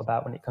even thought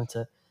about when it comes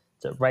to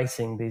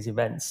racing these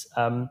events.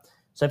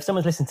 So if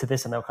someone's listening to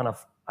this and they're kind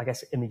of, I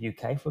guess, in the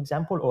UK, for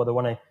example, or they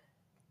want to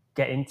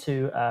get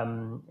into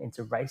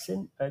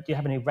racing, do you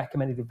have any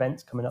recommended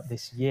events coming up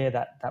this year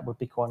that would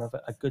be kind of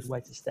a good way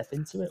to step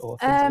into it? Or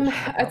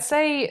I'd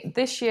say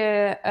this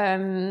year,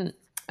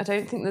 I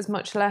don't think there's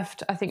much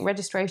left. I think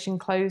registration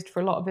closed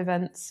for a lot of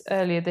events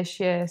earlier this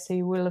year, so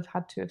you will have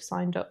had to have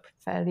signed up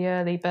fairly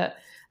early. But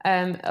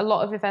a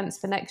lot of events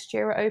for next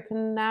year are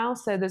open now.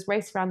 So there's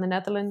Race Around the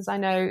Netherlands. I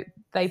know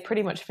they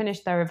pretty much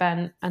finished their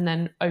event and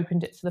then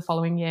opened it for the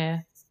following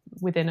year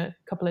within a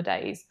couple of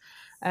days.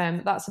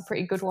 That's a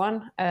pretty good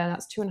one.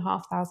 That's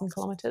 2,500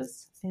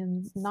 kilometres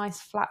in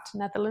nice flat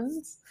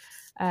Netherlands.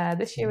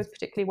 This year was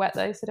particularly wet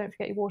though, so don't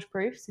forget your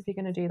waterproofs if you're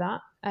going to do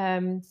that.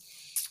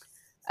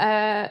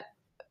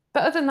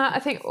 But other than that, I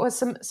think was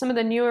some of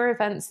the newer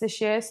events this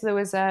year. So there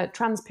was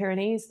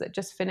Trans-Pyrenees that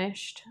just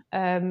finished.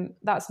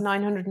 That's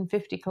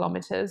 950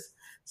 kilometres,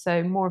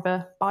 so more of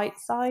a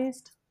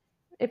bite-sized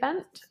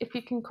event, if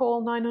you can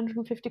call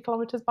 950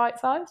 kilometers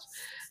bite-sized.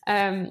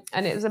 And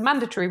it was a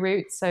mandatory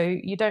route, so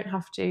you don't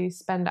have to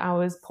spend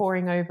hours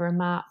poring over a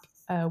map,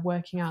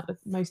 working out the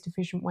most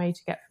efficient way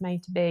to get from A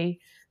to B.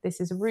 This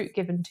is a route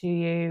given to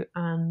you,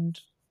 and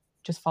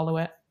just follow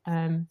it.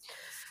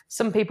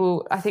 Some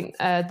people, I think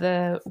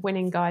the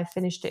winning guy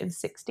finished it in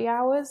 60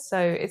 hours. So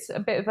it's a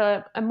bit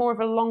of a more of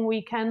a long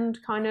weekend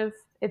kind of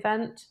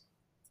event.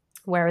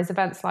 Whereas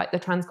events like the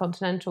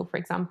Transcontinental, for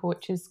example,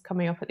 which is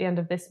coming up at the end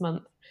of this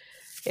month,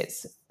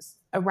 it's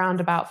around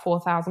about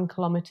 4,000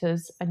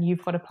 kilometers, and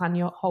you've got to plan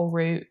your whole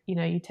route. You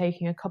know, you're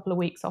taking a couple of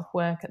weeks off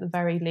work at the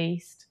very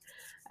least.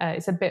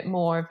 It's a bit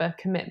more of a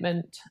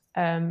commitment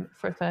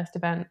for a first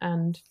event.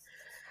 And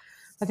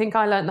I think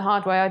I learned the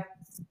hard way. I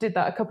did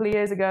that a couple of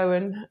years ago,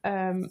 and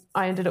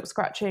I ended up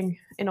scratching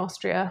in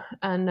Austria.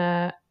 And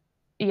I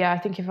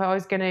think if I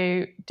was going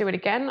to do it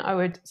again, I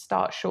would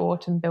start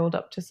short and build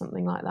up to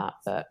something like that.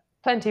 But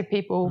plenty of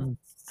people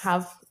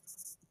have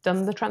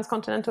done the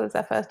Transcontinental as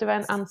their first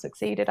event and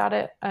succeeded at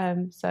it.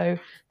 So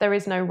there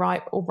is no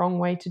right or wrong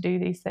way to do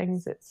these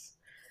things. It's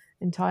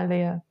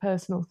entirely a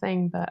personal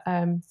thing. But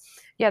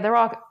there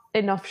are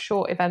enough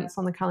short events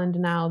on the calendar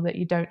now that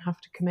you don't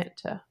have to commit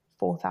to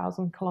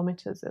 4,000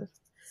 kilometers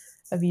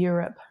of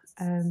Europe.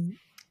 There's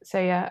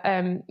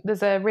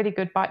a really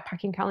good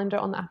bikepacking calendar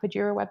on the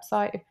Apidura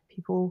website. If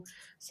people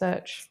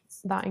search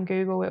that in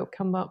Google, it'll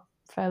come up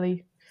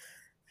fairly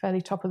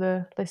top of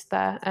the list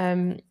there.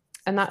 And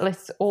that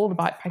lists all the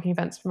bikepacking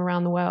events from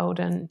around the world.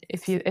 And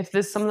if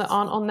there's some that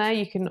aren't on there,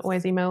 you can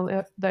always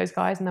email those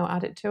guys and they'll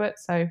add it to it.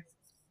 So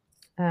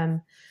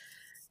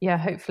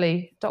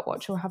hopefully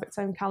Dotwatcher will have its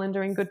own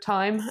calendar in good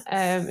time.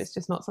 It's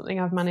just not something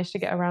I've managed to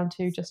get around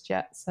to just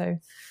yet. So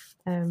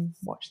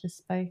watch this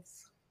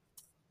space.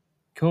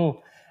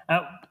 Cool.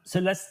 So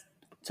let's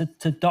to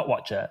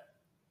Dotwatcher.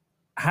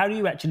 How do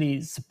you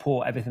actually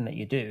support everything that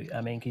you do?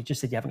 I mean, you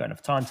just said you haven't got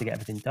enough time to get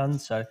everything done.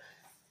 So,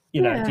 do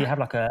you have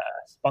like a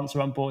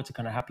sponsor on board to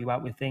kind of help you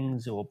out with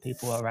things, or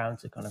people around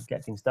to kind of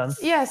get things done?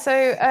 Yeah.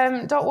 So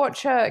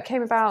Dotwatcher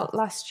came about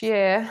last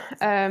year.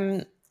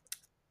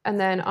 And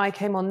then I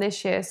came on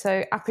this year.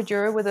 So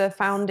Apidura were the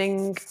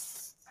founding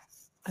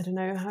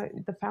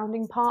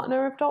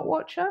partner of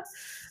Dotwatcher.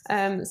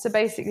 So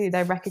basically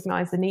they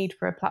recognized the need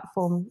for a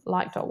platform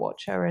like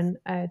Dotwatcher and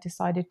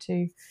decided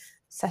to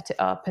set it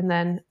up. And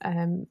then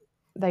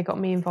they got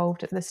me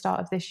involved at the start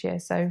of this year.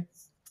 So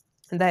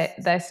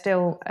they're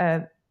still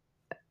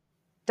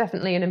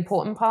definitely an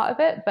important part of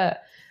it,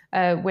 but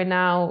we're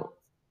now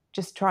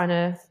just trying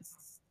to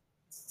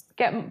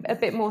get a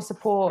bit more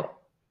support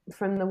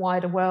from the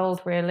wider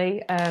world,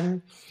 really.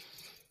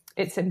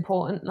 It's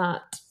important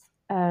that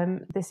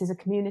this is a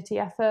community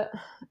effort,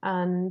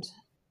 and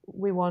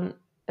we want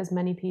as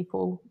many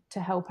people to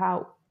help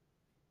out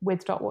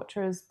with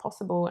Dotwatcher as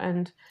possible.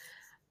 And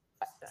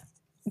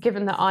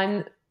given that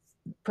I'm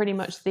pretty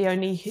much the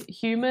only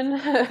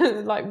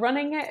human like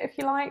running it, if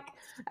you like,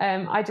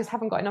 I just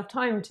haven't got enough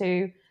time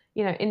to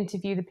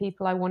interview the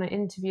people I want to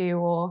interview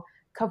or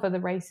cover the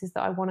races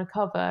that I want to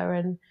cover.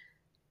 And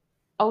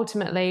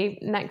ultimately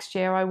next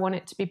year I want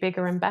it to be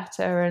bigger and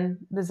better, and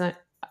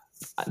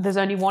there's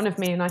only one of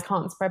me and I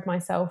can't spread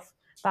myself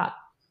that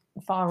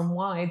far and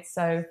wide.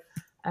 So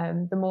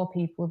the more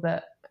people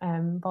that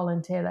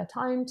volunteer their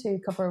time to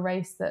cover a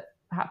race that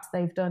perhaps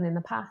they've done in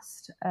the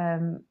past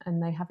and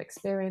they have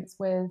experience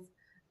with,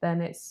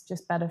 then it's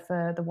just better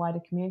for the wider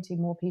community.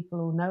 More people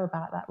will know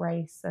about that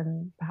race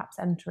and perhaps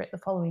enter it the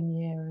following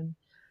year and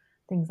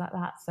things like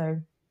that. So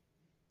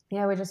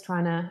we're just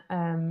trying to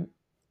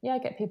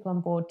get people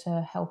on board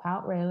to help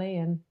out, really,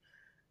 and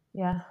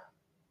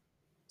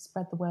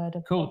spread the word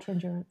of ultra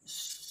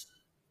endurance.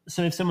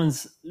 So if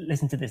someone's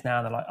listening to this now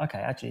and they're like, okay,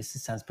 actually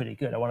this sounds pretty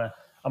good, I'm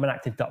an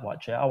active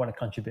Dotwatcher, I want to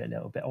contribute a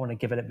little bit, I want to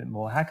give it a bit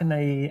more, how can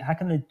they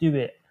do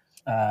it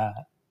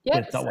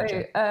with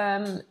Dotwatcher?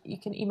 So you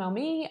can email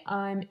me.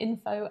 I'm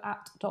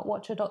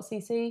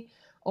info@dotwatcher.cc,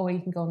 or you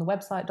can go on the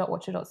website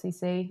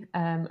dotwatcher.cc,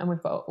 and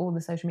we've got all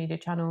the social media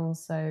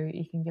channels, so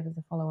you can give us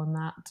a follow on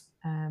that.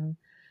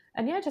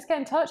 And just get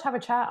in touch, have a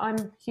chat.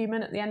 I'm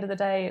human at the end of the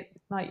day.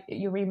 Like,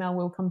 your email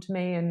will come to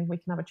me and we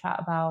can have a chat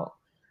about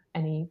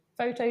any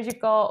photos you've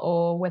got,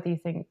 or whether you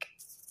think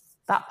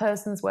that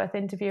person's worth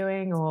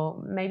interviewing,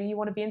 or maybe you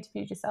want to be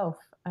interviewed yourself.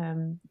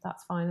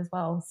 That's fine as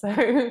well.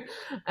 So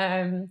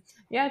I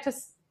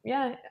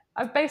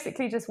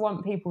basically just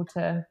want people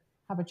to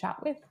have a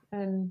chat with,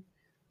 and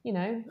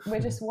we're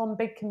just one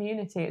big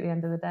community at the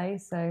end of the day.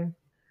 So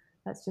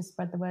let's just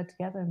spread the word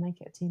together and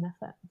make it a team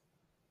effort.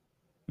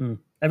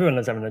 Everyone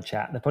loves having a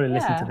chat. They probably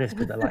listen to this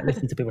because they like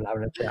listening to people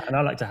having a chat, and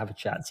I like to have a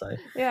chat. So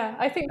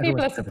I think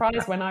people are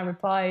surprised when I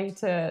reply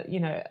to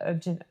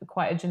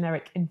quite a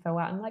generic info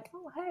out and like,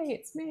 oh hey,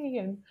 it's me,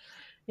 and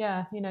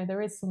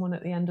there is someone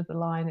at the end of the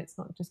line. It's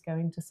not just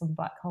going to some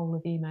black hole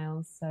of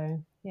emails.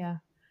 So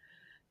well,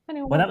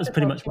 that was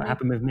pretty much what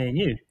happened with me and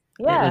you.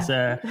 It was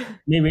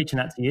me reaching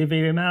out to you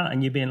via email,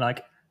 and you being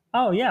like,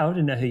 oh yeah, I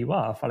didn't know who you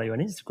are. I follow you on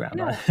Instagram.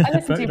 I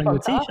listen to your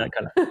t-shirt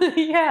colour.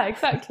 Yeah,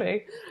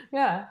 exactly.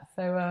 Yeah.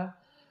 So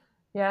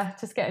yeah,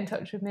 just get in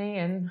touch with me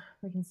and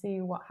we can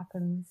see what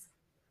happens.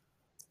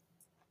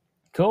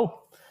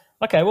 Cool.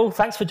 Okay, well,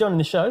 thanks for joining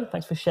the show.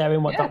 Thanks for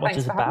sharing what Dot Watch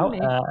is about,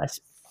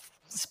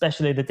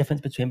 especially the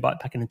difference between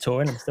bikepacking and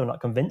touring. I'm still not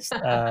convinced.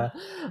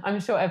 I'm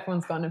sure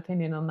everyone's got an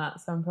opinion on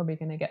that, so I'm probably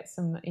going to get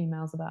some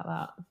emails about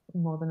that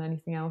more than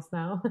anything else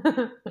now.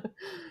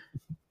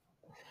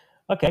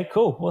 Okay,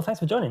 cool. Well, thanks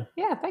for joining.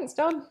 Yeah, thanks,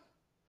 John.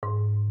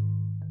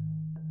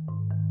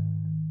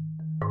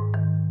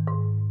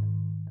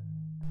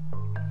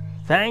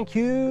 Thank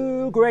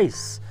you,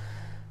 Grace.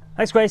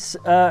 Thanks, Grace.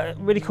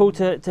 Really cool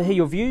to hear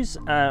your views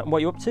and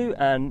what you're up to,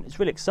 and it's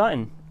really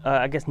exciting.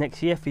 I guess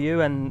next year for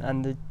you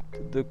and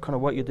the kind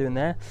of work you're doing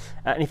there.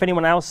 And if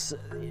anyone else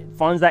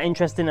finds that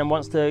interesting and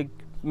wants to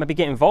maybe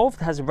get involved,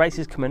 has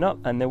races coming up,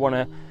 and they want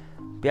to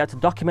be able to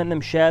document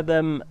them, share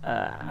them,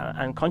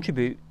 and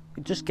contribute,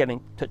 just get in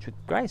touch with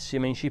Grace. I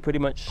mean, she pretty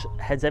much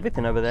heads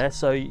everything over there,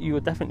 so you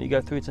would definitely go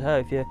through to her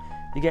if you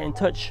get in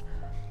touch.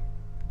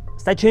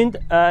 Stay tuned.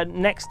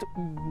 Next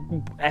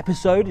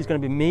episode is going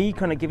to be me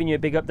kind of giving you a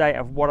big update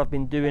of what I've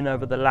been doing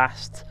over the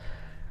last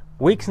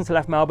week since I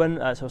left Melbourne.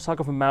 So I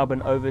cycled from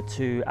Melbourne over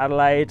to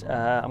Adelaide.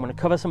 I'm going to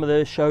cover some of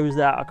the shows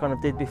that I kind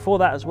of did before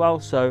that as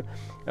well. So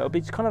it'll be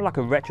kind of like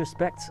a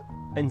retrospect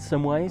in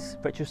some ways.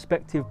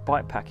 Retrospective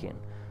bikepacking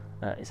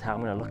is how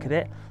I'm going to look at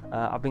it.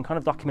 I've been kind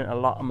of documenting a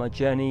lot on my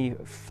journey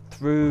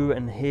through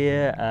and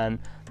here, and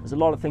there's a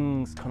lot of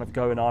things kind of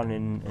going on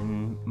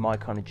in my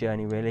kind of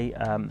journey really,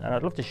 and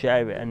I'd love to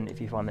share it, and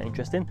if you find that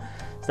interesting,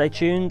 stay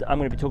tuned. I'm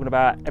going to be talking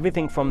about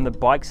everything from the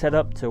bike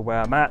setup to where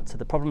I'm at, to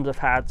the problems I've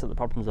had, to the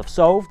problems I've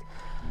solved,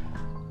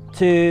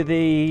 to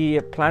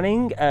the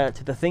planning,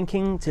 to the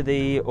thinking, to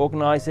the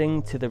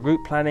organising, to the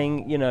route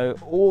planning, you know,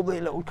 all the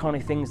little kind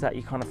of things that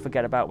you kind of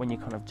forget about when you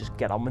kind of just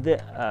get on with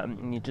it,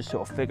 and you just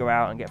sort of figure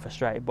out and get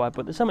frustrated by.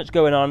 But there's so much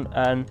going on,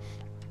 and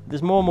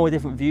there's more and more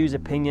different views,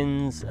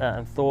 opinions,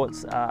 and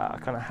thoughts I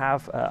kind of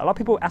have. A lot of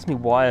people ask me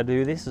why I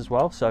do this as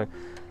well, so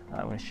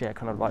I'm going to share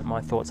kind of like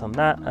my thoughts on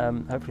that.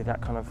 Hopefully that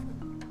kind of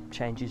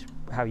changes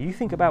how you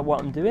think about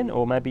what I'm doing,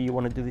 or maybe you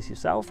want to do this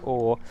yourself,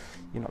 or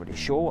you're not really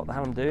sure what the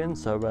hell I'm doing.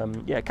 So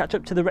yeah, catch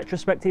up to the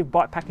retrospective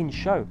bikepacking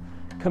show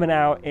coming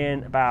out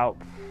in about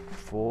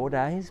 4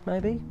 days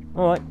maybe.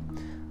 All right,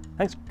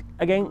 thanks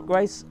again,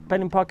 Grace.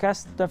 Pedaling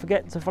Podcast, don't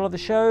forget to follow the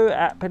show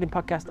at Pedaling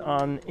Podcast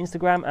on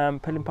Instagram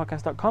and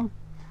pedalingpodcast.com.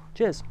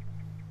 Cheers.